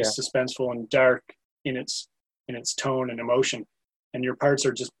very suspenseful and dark in its tone and emotion. And your parts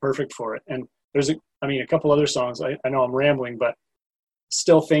are just perfect for it. And there's a couple other songs. I know I'm rambling, but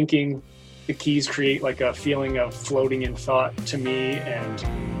Still Thinking, the keys create like a feeling of floating in thought to me, and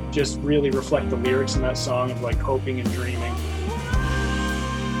just really reflect the lyrics in that song of like hoping and dreaming.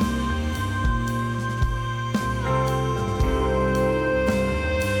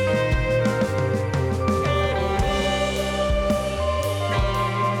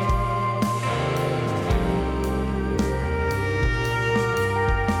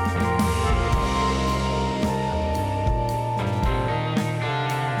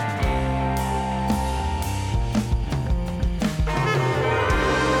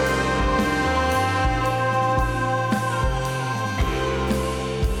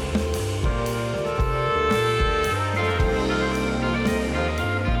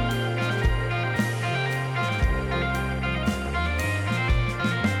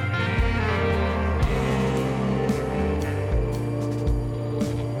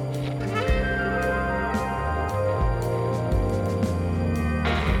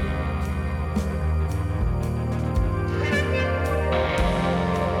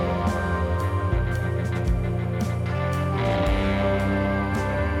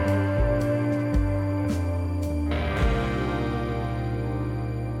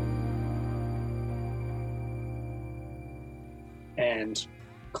 And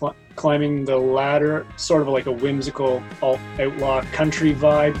climbing the ladder, sort of like a whimsical alt outlaw country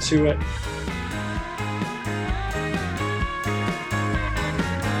vibe to it.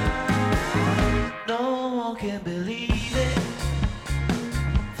 No one can believe it.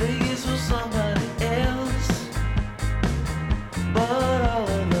 Figures for somebody else. But all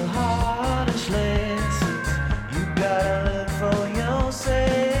of the hardest lessons you gotta learn for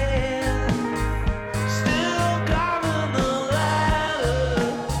yourself. Still climbing the ladder.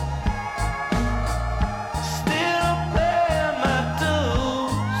 Still paying my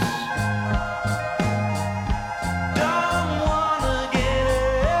dues. Don't wanna get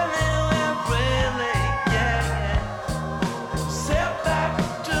anywhere friendly, yeah. Step back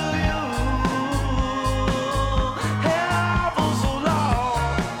to you. Hell for so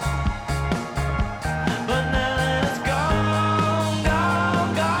long, but now that it's gone, gone,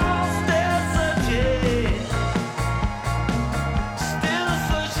 gone. Still searching, still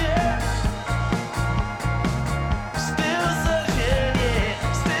searching, still searching, yeah,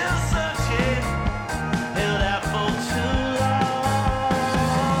 still searching. Held out for too long.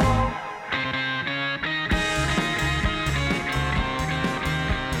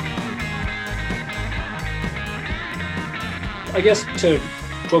 I guess to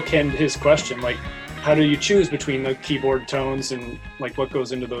bookend his question, like, how do you choose between the keyboard tones and like what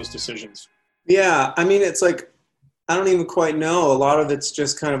goes into those decisions? Yeah, I mean, it's like, I don't even quite know. A lot of it's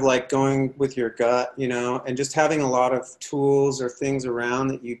just kind of like going with your gut, you know, and just having a lot of tools or things around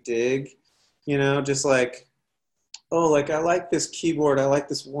that you dig, you know, just like, oh, like I like this keyboard. I like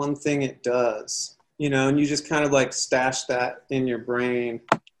this one thing it does, you know, and you just kind of like stash that in your brain.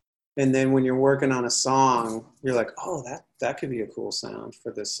 And then when you're working on a song, you're like, oh, that could be a cool sound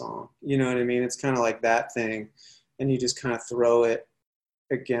for this song. You know what I mean? It's kind of like that thing. And you just kind of throw it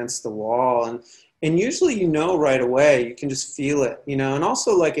against the wall. And usually, you know, right away, you can just feel it, you know, and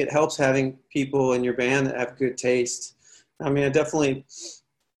also like it helps having people in your band that have good taste. I mean, I definitely,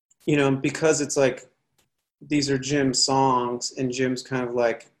 you know, because it's like, these are Jim's songs and Jim's kind of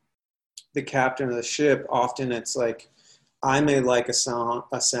like the captain of the ship. Often it's like, I may like a sound,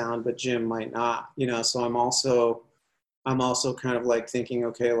 but Jim might not, you know, so I'm also kind of like thinking,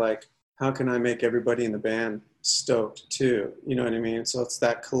 okay, like, how can I make everybody in the band stoked too? You know what I mean? So it's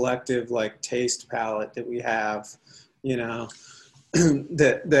that collective like taste palette that we have, you know,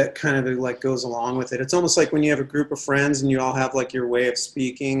 that kind of like goes along with it. It's almost like when you have a group of friends and you all have like your way of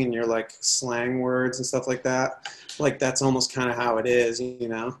speaking and your like slang words and stuff like that. Like that's almost kind of how it is, you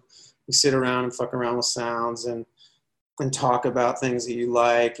know. You sit around and fuck around with sounds and talk about things that you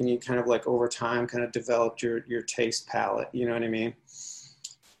like, and you kind of like over time kind of developed your taste palette, you know what I mean?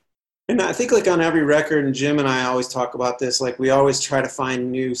 And I think like on every record, and Jim and I always talk about this, like we always try to find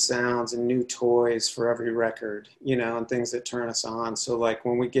new sounds and new toys for every record, you know, and things that turn us on. So like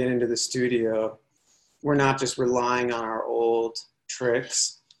when we get into the studio, we're not just relying on our old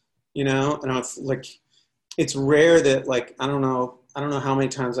tricks, you know, and like it's rare that like, I don't know how many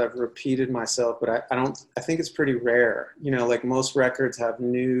times I've repeated myself, but I think it's pretty rare, you know, like most records have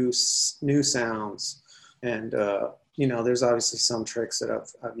new sounds, and, you know, there's obviously some tricks that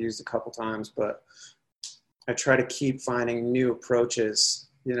I've used a couple times, but I try to keep finding new approaches,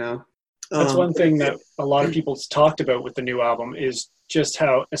 you know. That's one thing that a lot of people's talked about with the new album is just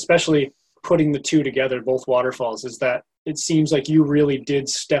how, especially putting the two together, both Waterfalls, is that it seems like you really did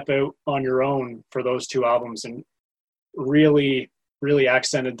step out on your own for those two albums and really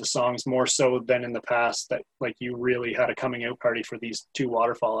accented the songs more so than in the past, that like you really had a coming out party for these two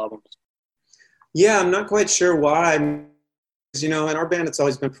Waterfall albums. Yeah, I'm not quite sure why. You know, in our band, it's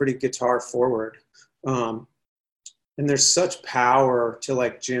always been pretty guitar forward. And there's such power to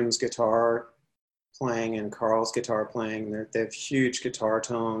like Jim's guitar playing and Carl's guitar playing. They have huge guitar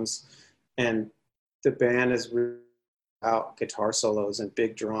tones, and the band is really about guitar solos and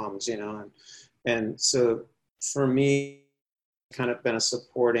big drums, you know. And so for me, kind of been a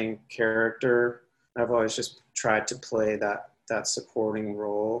supporting character. I've always just tried to play that supporting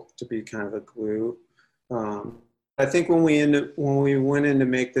role, to be kind of a glue. I think when we went in to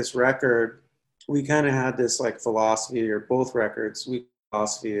make this record, we kind of had this like philosophy, or both records,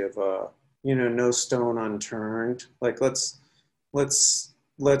 philosophy of you know, no stone unturned. Like let's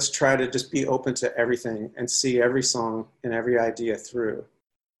try to just be open to everything and see every song and every idea through.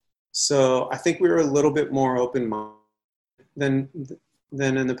 So I think we were a little bit more open-minded than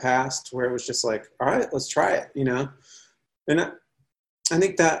in the past, where it was just like, all right, let's try it, you know. And I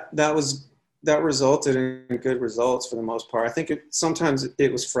think that resulted in good results for the most part. I think sometimes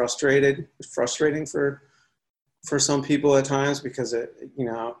it was frustrating for some people at times, because you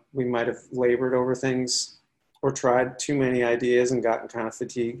know, we might have labored over things or tried too many ideas and gotten kind of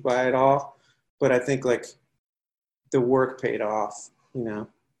fatigued by it all. But I think like the work paid off, you know.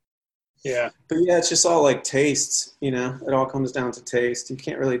 Yeah. But yeah, it's just all like tastes, you know. It all comes down to taste. You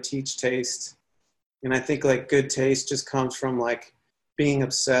can't really teach taste. And I think like good taste just comes from like being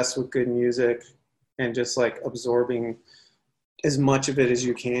obsessed with good music and just like absorbing as much of it as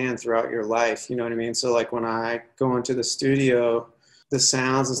you can throughout your life. You know what I mean? So like when I go into the studio, the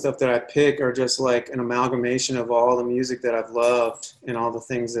sounds and stuff that I pick are just like an amalgamation of all the music that I've loved and all the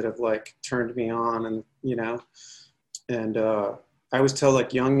things that have like turned me on, and, you know, and I always tell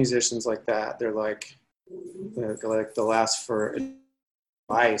like young musicians like that, they're like they'll ask for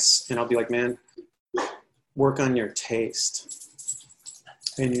advice, and I'll be like, man, work on your taste,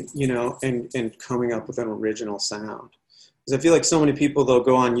 and, you know, and coming up with an original sound. Because I feel like so many people, they'll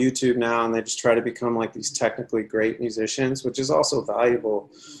go on YouTube now and they just try to become like these technically great musicians, which is also valuable,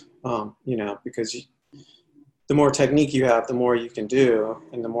 you know, because the more technique you have, the more you can do,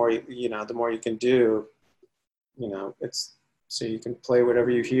 and the more you can do, you know, it's so you can play whatever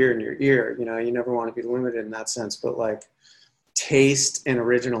you hear in your ear. You know, you never want to be limited in that sense, but like taste and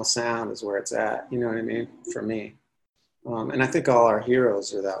original sound is where it's at, you know what I mean, for me. And I think all our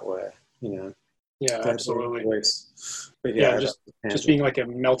heroes are that way, you know. Yeah, absolutely. But yeah, just being like a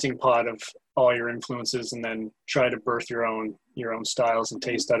melting pot of all your influences, and then try to birth your own styles and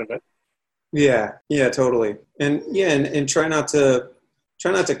taste out of it. Yeah, totally. And and try not to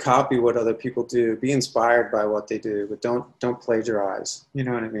copy what other people do. Be inspired by what they do, but don't plagiarize. You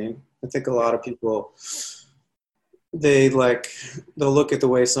know what I mean? I think a lot of people, they'll look at the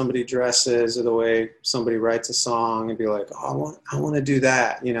way somebody dresses or the way somebody writes a song and be like, oh, I want to do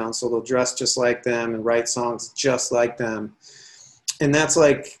that, you know, and so they'll dress just like them and write songs just like them. And that's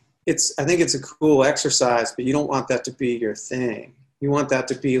like, I think it's a cool exercise, but you don't want that to be your thing. You want that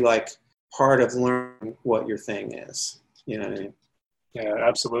to be like part of learning what your thing is, you know what I mean? Yeah,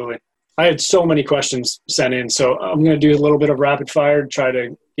 absolutely. I had so many questions sent in, so I'm going to do a little bit of rapid fire, try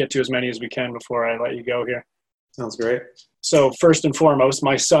to get to as many as we can before I let you go here. Sounds great. So first and foremost,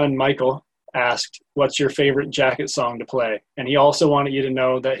 my son, Michael, asked, what's your favorite Jacket song to play? And he also wanted you to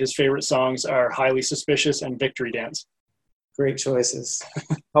know that his favorite songs are Highly Suspicious and Victory Dance. Great choices.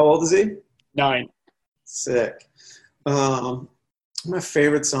 How old is he? 9. Sick. My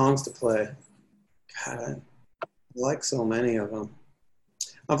favorite songs to play. God, I like so many of them.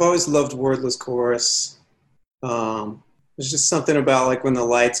 I've always loved Wordless Chorus. There's just something about like when the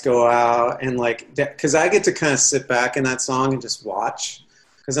lights go out and like, because I get to kind of sit back in that song and just watch,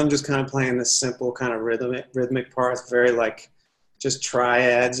 because I'm just kind of playing this simple kind of rhythmic part. It's very like just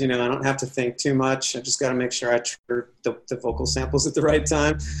triads, you know. I don't have to think too much. I just got to make sure I trigger the vocal samples at the right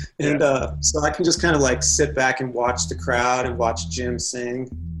time, and so I can just kind of like sit back and watch the crowd and watch Jim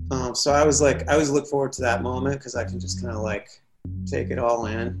sing. So I always look forward to that moment because I can just kind of like take it all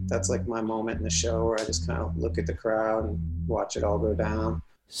in. That's like my moment in the show where I just kind of look at the crowd and watch it all go down.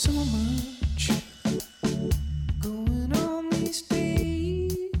 So much going on these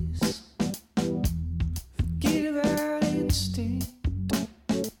days. Forget about instinct.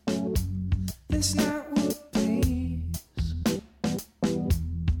 That's not what pays.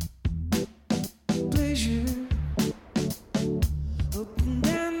 Pleasure up and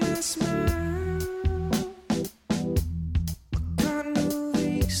down my smile. Kind of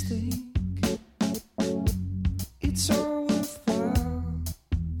aches think it's all worthwhile.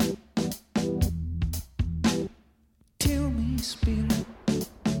 Tell me, spirit,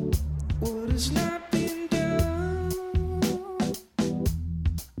 what has not been done?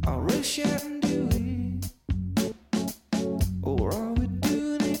 I'll rush out and do it, or are we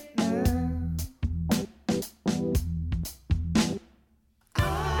doing it now?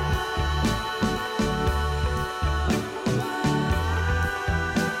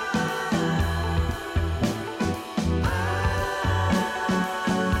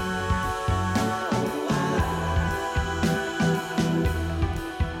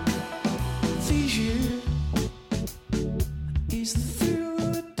 Seizure is the thrill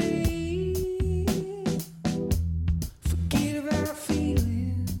of the day. Forget about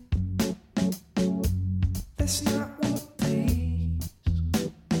feeling. That's not what pays.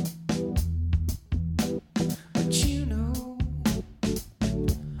 But you know,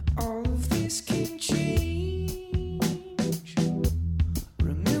 all of this can change.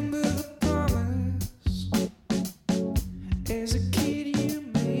 Remember the promise as a kid you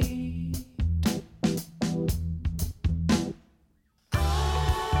made.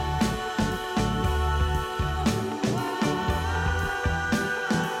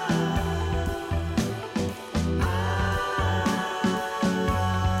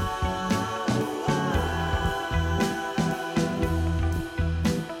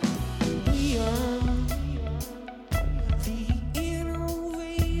 We are the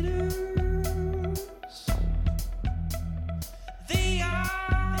innovators. They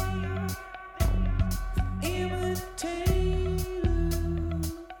are imitators.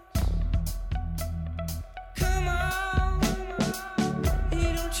 Come on,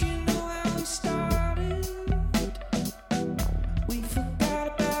 hey, don't you know how we started? We forgot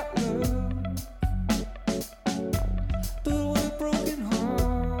about love, but we're broken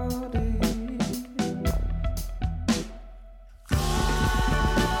hearted.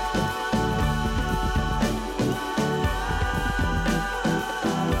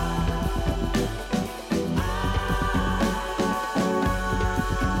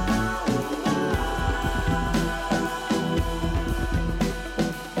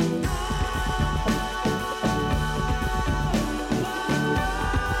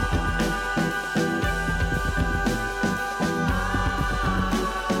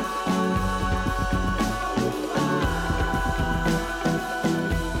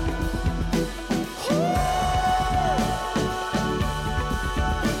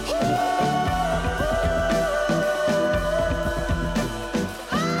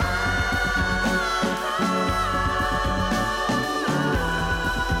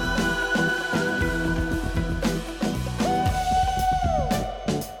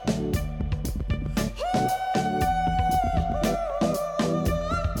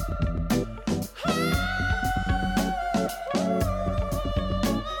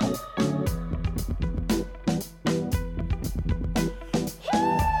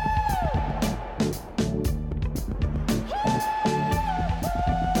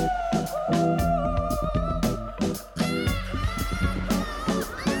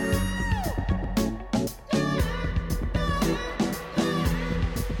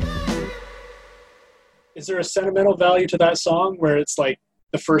 Is there a sentimental value to that song where it's like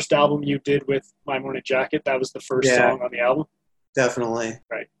the first album you did with My Morning Jacket? That was the first Yeah. song on the album? Definitely.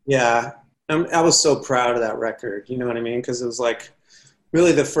 Right. Yeah. I was so proud of that record. You know what I mean? Because it was like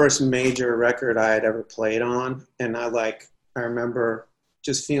really the first major record I had ever played on. And I remember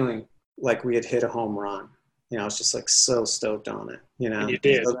just feeling like we had hit a home run. you know, I was just like so stoked on it, you know. And you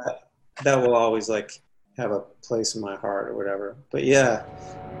did. So that will always like have a place in my heart or whatever. But yeah,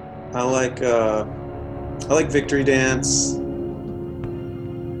 I like Victory Dance.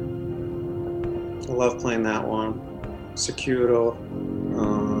 I love playing that one. Securo.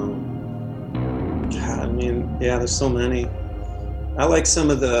 God, I mean, yeah, there's so many. I like some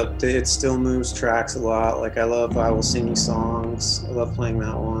of the It Still Moves tracks a lot. Like I love I Will Sing You Songs. I love playing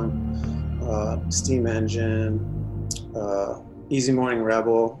that one. Steam Engine, Easy Morning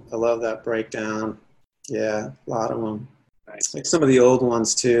Rebel. I love that breakdown. Yeah, a lot of them. Nice. Like some of the old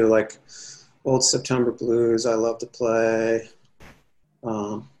ones too, like Old September Blues. I love to play.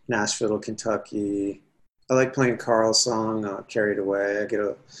 Nashville, Kentucky. I like playing Carl's song, Carried Away. I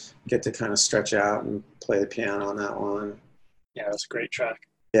get to kind of stretch out and play the piano on that one. Yeah, that's a great track.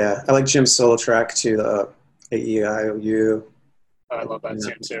 Yeah, I like Jim's solo track too, the AEIOU. I love that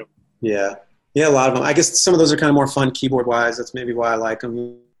tune too. Yeah. Yeah, a lot of them. I guess some of those are kind of more fun keyboard-wise. That's maybe why I like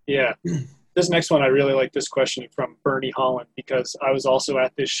them. Yeah. This next one, I really like this question from Bernie Holland because I was also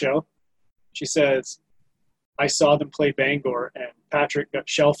at this show. She says, I saw them play Bangor and Patrick got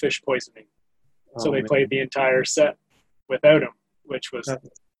shellfish poisoning. So they played the entire set without him, which was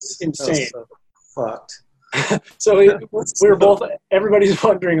insane. So fucked. So we were both, everybody's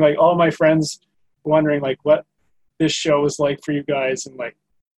wondering, like all my friends wondering like what this show was like for you guys. And like,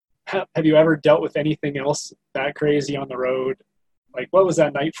 have you ever dealt with anything else that crazy on the road? Like, what was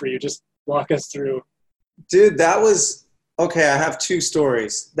that night for you? Just walk us through. Dude, that was, okay, I have two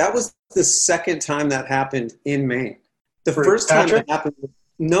stories. That was the second time that happened in Maine. The For first time Patrick? it happened,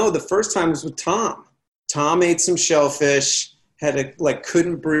 the first time was with Tom. Tom ate some shellfish,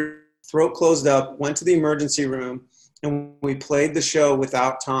 couldn't breathe, throat closed up, went to the emergency room, and we played the show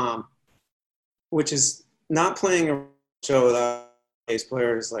without Tom, which is not playing a show without a bass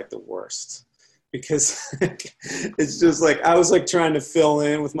player is like the worst. Because it's just like I was like trying to fill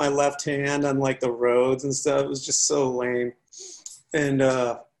in with my left hand on like the roads and stuff. It was just so lame. And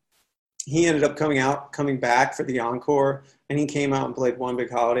he ended up coming back for the encore, and he came out and played One Big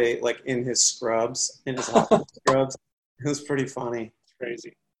Holiday like in his scrubs, in his hospital scrubs. It was pretty funny. It's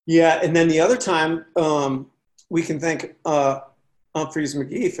crazy. Yeah, and then the other time we can thank Humphreys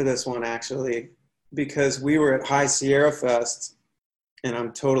McGee for this one actually, because we were at High Sierra Fest. And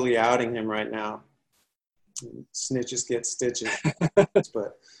I'm totally outing him right now. Snitches get stitches.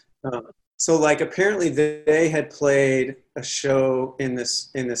 But so like apparently they had played a show in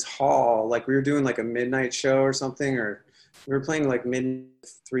this hall. Like we were doing like a midnight show or something, or we were playing like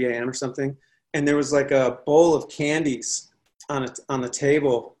 3 a.m. or something. And there was like a bowl of candies on the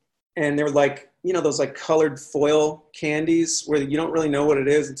table, and they were like, you know, those like colored foil candies where you don't really know what it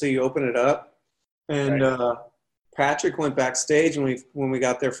is until you open it up. And Right. Patrick went backstage when we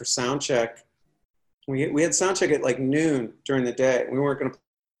got there for sound check. We had sound check at like noon during the day. We weren't going to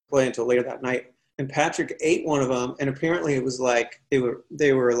play until later that night. And Patrick ate one of them, and apparently it was like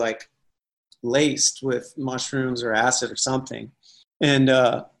they were like laced with mushrooms or acid or something. And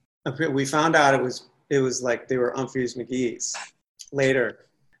we found out it was like they were Humphreys McGee's later.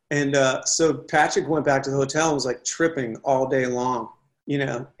 And so Patrick went back to the hotel and was like tripping all day long. You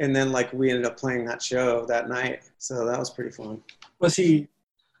know, and then like we ended up playing that show that night. So that was pretty fun. Was he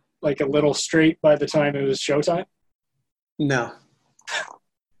like a little straight by the time it was showtime? No.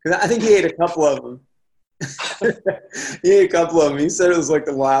 'Cause I think he ate a couple of them. He ate a couple of them. He said it was like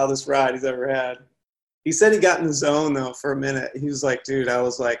the wildest ride he's ever had. He said he got in the zone though for a minute. He was like, dude, I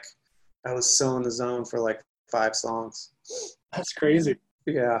was so in the zone for like 5 songs. That's crazy.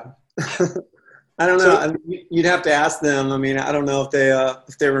 Yeah. I don't know. I mean, you'd have to ask them. I mean, I don't know if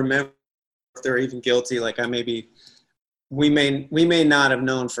they remember, if they're even guilty. Like we may not have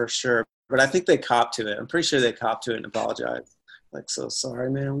known for sure, but I think they copped to it. I'm pretty sure they copped to it and apologized. Like, so sorry,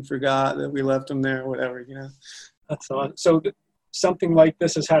 man, we forgot that we left them there or whatever, you know? That's odd. So something like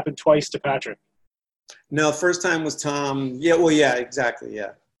this has happened twice to Patrick. No, first time was Tom. Yeah, well, yeah, exactly,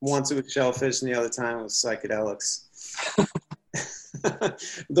 yeah. Once it was shellfish and the other time was psychedelics.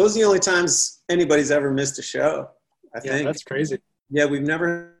 Those are the only times anybody's ever missed a show, I think. That's crazy. Yeah, we've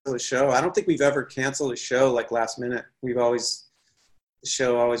never canceled a show. I don't think we've ever canceled a show like last minute. The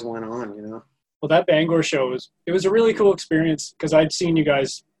show always went on, you know? Well, that Bangor show was a really cool experience because I'd seen you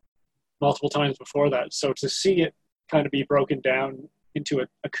guys multiple times before that. So to see it kind of be broken down into an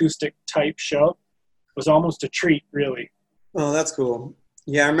acoustic type show was almost a treat, really. Oh, that's cool.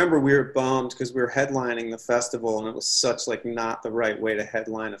 Yeah, I remember we were bummed because we were headlining the festival, and it was such like not the right way to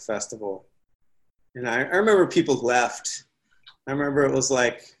headline a festival. And I remember people left. I remember it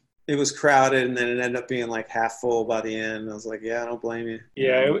was crowded, and then it ended up being like half full by the end. I was like, yeah, I don't blame you.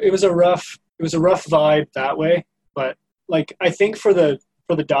 Yeah, it was a rough was a rough vibe that way, but like I think for the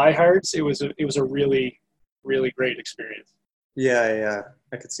diehards, it was a really really great experience. Yeah,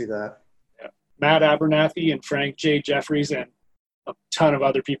 I could see that. Yeah. Matt Abernathy and Frank J. Jeffries and a ton of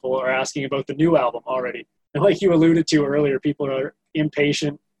other people are asking about the new album already. And like you alluded to earlier, people are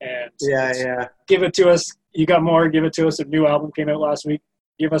impatient and Yeah. give it to us. You got more, give it to us. A new album came out last week.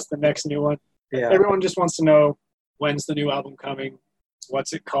 Give us the next new one. Yeah. Everyone just wants to know, when's the new album coming?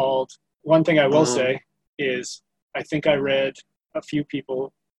 What's it called? One thing I will say is I think I read a few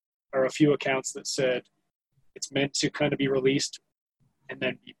people or a few accounts that said it's meant to kind of be released and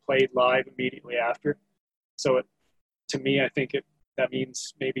then be played live immediately after. So to me, I think that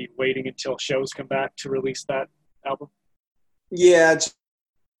means maybe waiting until shows come back to release that album. Yeah, it's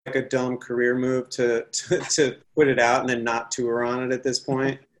like a dumb career move to put it out and then not tour on it at this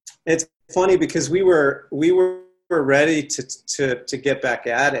point. It's funny because we were ready to get back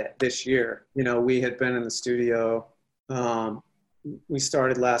at it this year. You know, we had been in the studio. We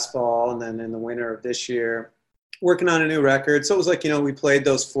started last fall, and then in the winter of this year, working on a new record. So it was like, you know, we played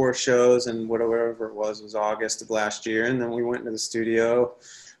those 4 shows, and whatever it was August of last year, and then we went into the studio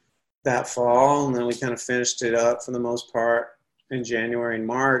that fall, and then we kind of finished it up for the most part in January and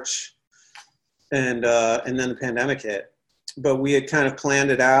March, and then the pandemic hit. But we had kind of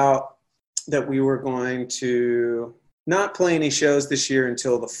planned it out that we were going to not play any shows this year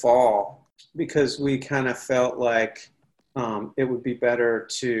until the fall, because we kind of felt like it would be better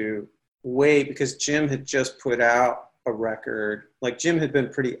to wait, because Jim had just put out a record. Like, Jim had been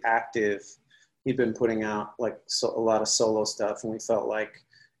pretty active. He'd been putting out like a lot of solo stuff, and we felt like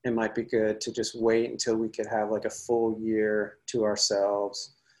it might be good to just wait until we could have like a full year to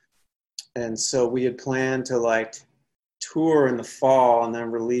ourselves. And so we had planned to like tour in the fall and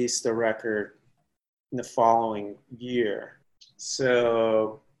then release the record in the following year.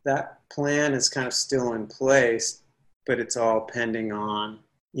 So that plan is kind of still in place, but it's all pending on,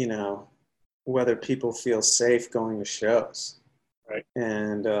 you know, whether people feel safe going to shows, right?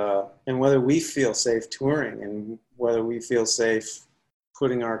 And whether we feel safe touring, and whether we feel safe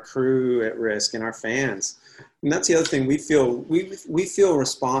putting our crew at risk and our fans. And that's the other thing. We feel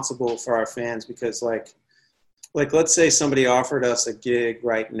responsible for our fans, because like let's say somebody offered us a gig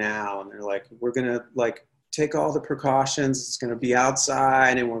right now, and they're like, we're gonna like take all the precautions. It's gonna be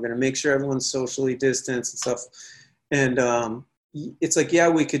outside, and we're gonna make sure everyone's socially distanced and stuff. And it's like, yeah,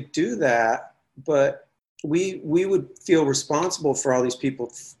 we could do that, but we would feel responsible for all these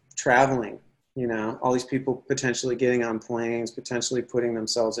people traveling, you know, all these people potentially getting on planes, potentially putting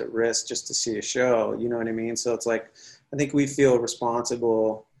themselves at risk just to see a show, you know what I mean? So it's like, I think we feel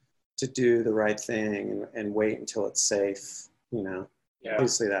responsible to do the right thing and wait until it's safe, you know. Yeah.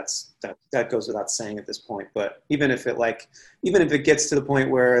 Obviously that goes without saying at this point, but even if it gets to the point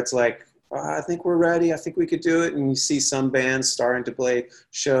where it's like, I think we're ready, I think we could do it, and you see some bands starting to play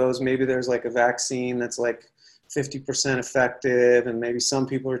shows, maybe there's like a vaccine that's like 50% effective, and maybe some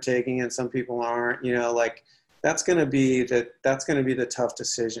people are taking it, some people aren't, you know, like that's going to be the tough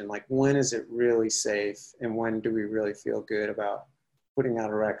decision. Like, when is it really safe, and when do we really feel good about putting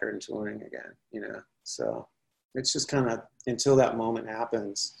out a record and touring again, you know? So it's just kind of, until that moment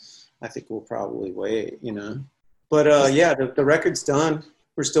happens, I think we'll probably wait, you know. But yeah, the record's done.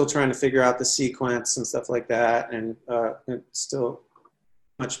 We're still trying to figure out the sequence and stuff like that, and it's still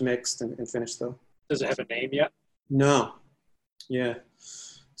much mixed and finished though. Does it have a name yet? No. Yeah.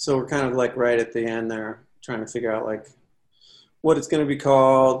 So we're kind of like right at the end there, trying to figure out like what it's going to be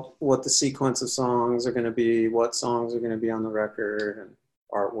called, what the sequence of songs are going to be, what songs are going to be on the record, and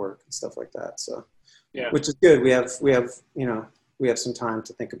artwork and stuff like that. So, yeah, which is good. We have some time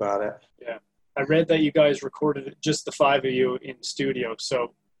to think about it. Yeah. I read that you guys recorded it, just the 5 of you in studio.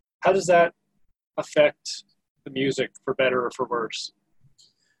 So how does that affect the music, for better or for worse?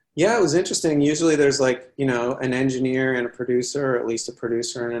 Yeah, it was interesting. Usually there's like, you know, an engineer and a producer, or at least a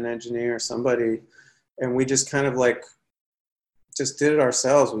producer and an engineer, somebody, and we just kind of like just did it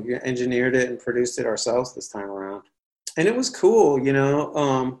ourselves. We engineered it and produced it ourselves this time around. And it was cool, you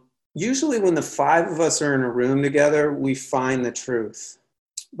know. Usually when the 5 of us are in a room together, we find the truth.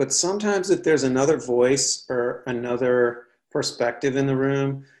 But sometimes if there's another voice or another perspective in the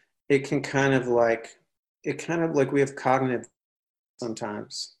room, it can kind of like we have cognitive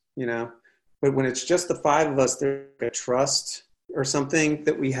sometimes, you know. But when it's just the 5 of us, there's a trust or something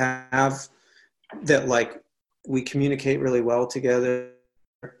that we have, that like we communicate really well together,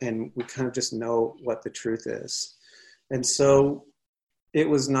 and we kind of just know what the truth is. And so it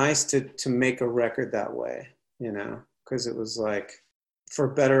was nice to make a record that way, you know, because it was like, for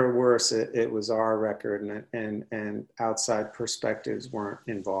better or worse, it was our record, and outside perspectives weren't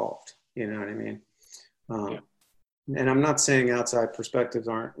involved. You know what I mean? Yeah. And I'm not saying outside perspectives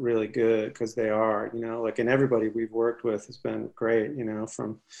aren't really good, because they are, you know, like, and everybody we've worked with has been great, you know,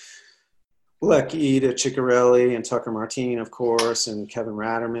 from Lecky to Ciccarelli and Tucker Martine, of course, and Kevin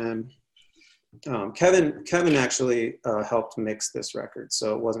Ratterman. Kevin actually helped mix this record,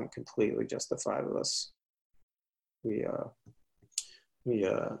 so it wasn't completely just the five of us. We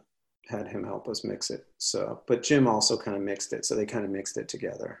had him help us mix it. So, but Jim also kind of mixed it, so they kind of mixed it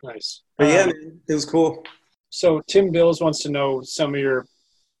together. Nice. But yeah, man, it was cool. So Tim Bills wants to know some of your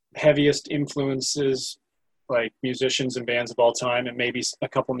heaviest influences, like musicians and bands of all time, and maybe a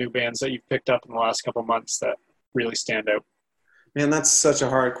couple new bands that you've picked up in the last couple months that really stand out. Man, that's such a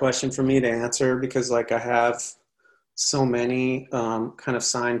hard question for me to answer, because like I have so many kind of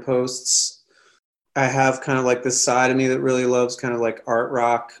signposts. I have kind of like this side of me that really loves kind of like art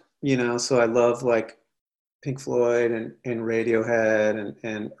rock, you know, so I love like Pink Floyd and Radiohead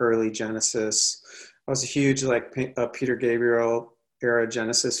and early Genesis. I was a huge like Peter Gabriel era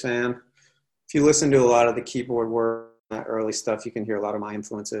Genesis fan. If you listen to a lot of the keyboard work, that early stuff, you can hear a lot of my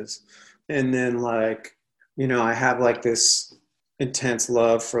influences. And then like, you know, I have like this intense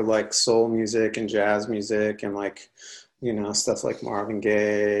love for like soul music and jazz music and like, you know, stuff like Marvin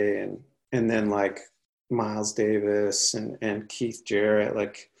Gaye and then like Miles Davis and Keith Jarrett,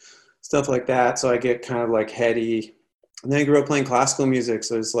 like stuff like that. So I get kind of like heady. And then I grew up playing classical music,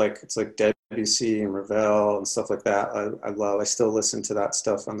 so it's like Debussy and Ravel and stuff like that. I still listen to that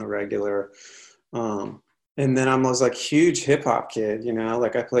stuff on the regular. And then I was like huge hip hop kid, you know,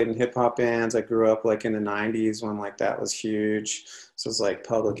 like I played in hip hop bands. I grew up like in the 90s when like that was huge. So it's like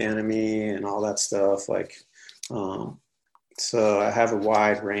Public Enemy and all that stuff. Like, so I have a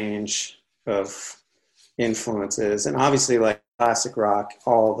wide range of influences, and obviously like classic rock,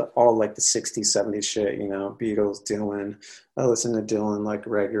 all like the 60s, 70s shit, you know, Beatles, Dylan. I listen to Dylan like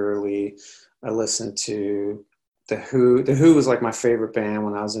regularly. I listen to The Who. The Who was like my favorite band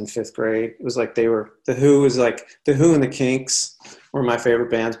when I was in 5th grade. It was like The Who was like The Who and the Kinks were my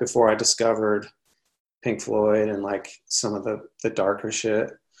favorite bands before I discovered Pink Floyd and like some of the darker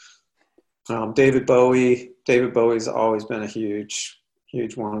shit. David Bowie's always been a huge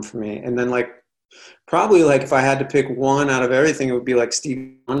one for me. And then like probably like if I had to pick one out of everything, it would be like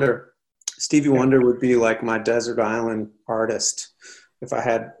Stevie Wonder. Stevie Wonder would be like my desert island artist. If I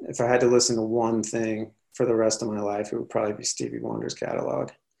had to listen to one thing for the rest of my life, it would probably be Stevie Wonder's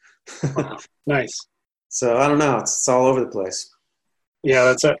catalog. Wow. Nice. So I don't know. It's all over the place.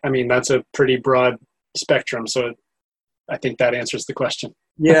 Yeah, that's a pretty broad spectrum. So I think that answers the question.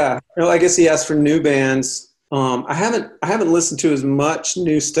 Yeah. Well, I guess he asked for new bands. I haven't listened to as much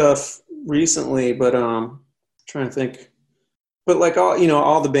new stuff recently, but trying to think. But like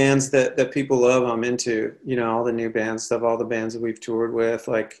all the bands that people love, I'm into. You know, all the new band stuff, all the bands that we've toured with.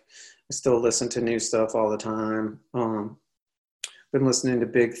 Like, I still listen to new stuff all the time. Been listening to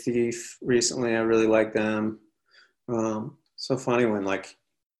Big Thief recently. I really like them. So funny when like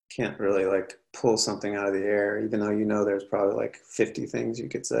can't really like pull something out of the air, even though you know there's probably like 50 things you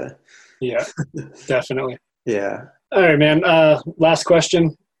could say. Yeah, definitely. Yeah. All right, man. Last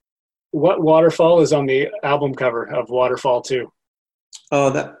question. What waterfall is on the album cover of Waterfall 2?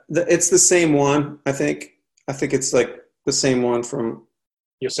 Oh, it's the same one. I think it's like the same one from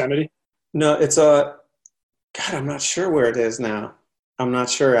Yosemite? No, it's God, I'm not sure where it is now. I'm not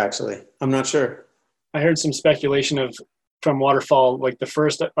sure actually. I'm not sure. I heard some speculation from Waterfall. Like the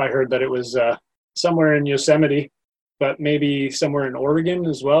first I heard that it was somewhere in Yosemite, but maybe somewhere in Oregon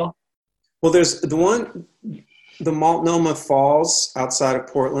as well. Well, there's the Multnomah Falls outside of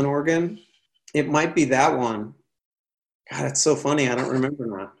Portland, Oregon. It might be that one. God, it's so funny. I don't remember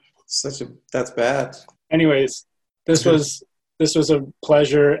now. That's bad. Anyways, this was a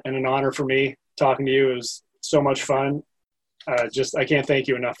pleasure and an honor for me talking to you. It was so much fun. I can't thank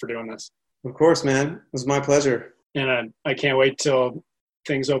you enough for doing this. Of course, man. It was my pleasure. And I can't wait till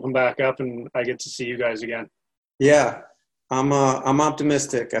things open back up and I get to see you guys again. Yeah, I'm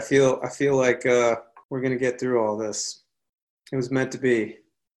optimistic. I feel like we're gonna get through all this. It was meant to be.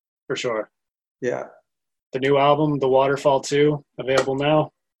 For sure. Yeah. The new album, The Waterfall 2, available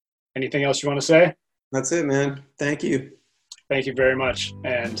now. Anything else you want to say? That's it, man. Thank you. Thank you very much,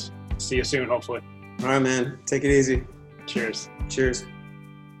 and see you soon, hopefully. All right, man. Take it easy. Cheers. Cheers.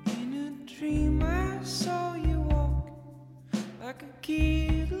 In a dream I saw you walk like a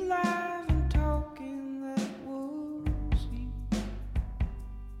kid alive and talking, that was you.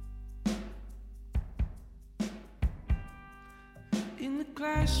 In the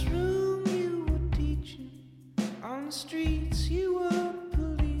classroom you were teaching, on the streets you were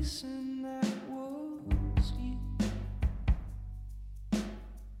policing, that was you.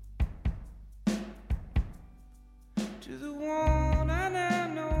 to the one I now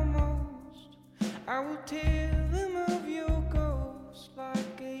know most. I will tell him of your ghost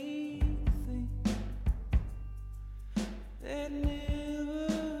like a thing that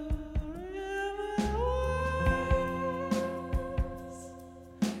never, ever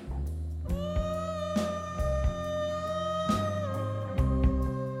was.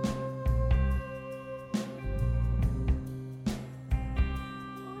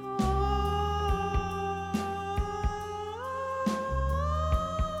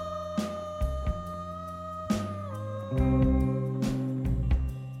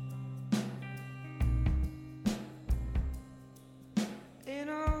 And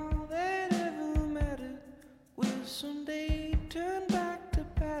all that ever mattered will someday turn back to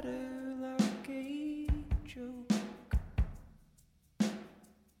batter like a joke.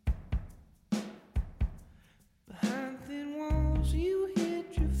 Behind thin walls you hid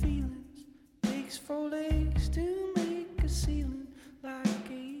your feelings. Takes 4 legs to make a ceiling like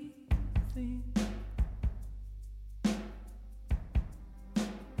a thing.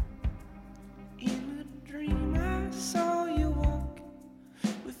 In a dream I saw you walking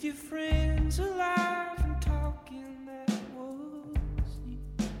with your friends alive and talking. That was you.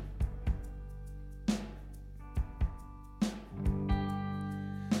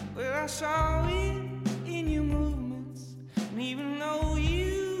 Well, I saw it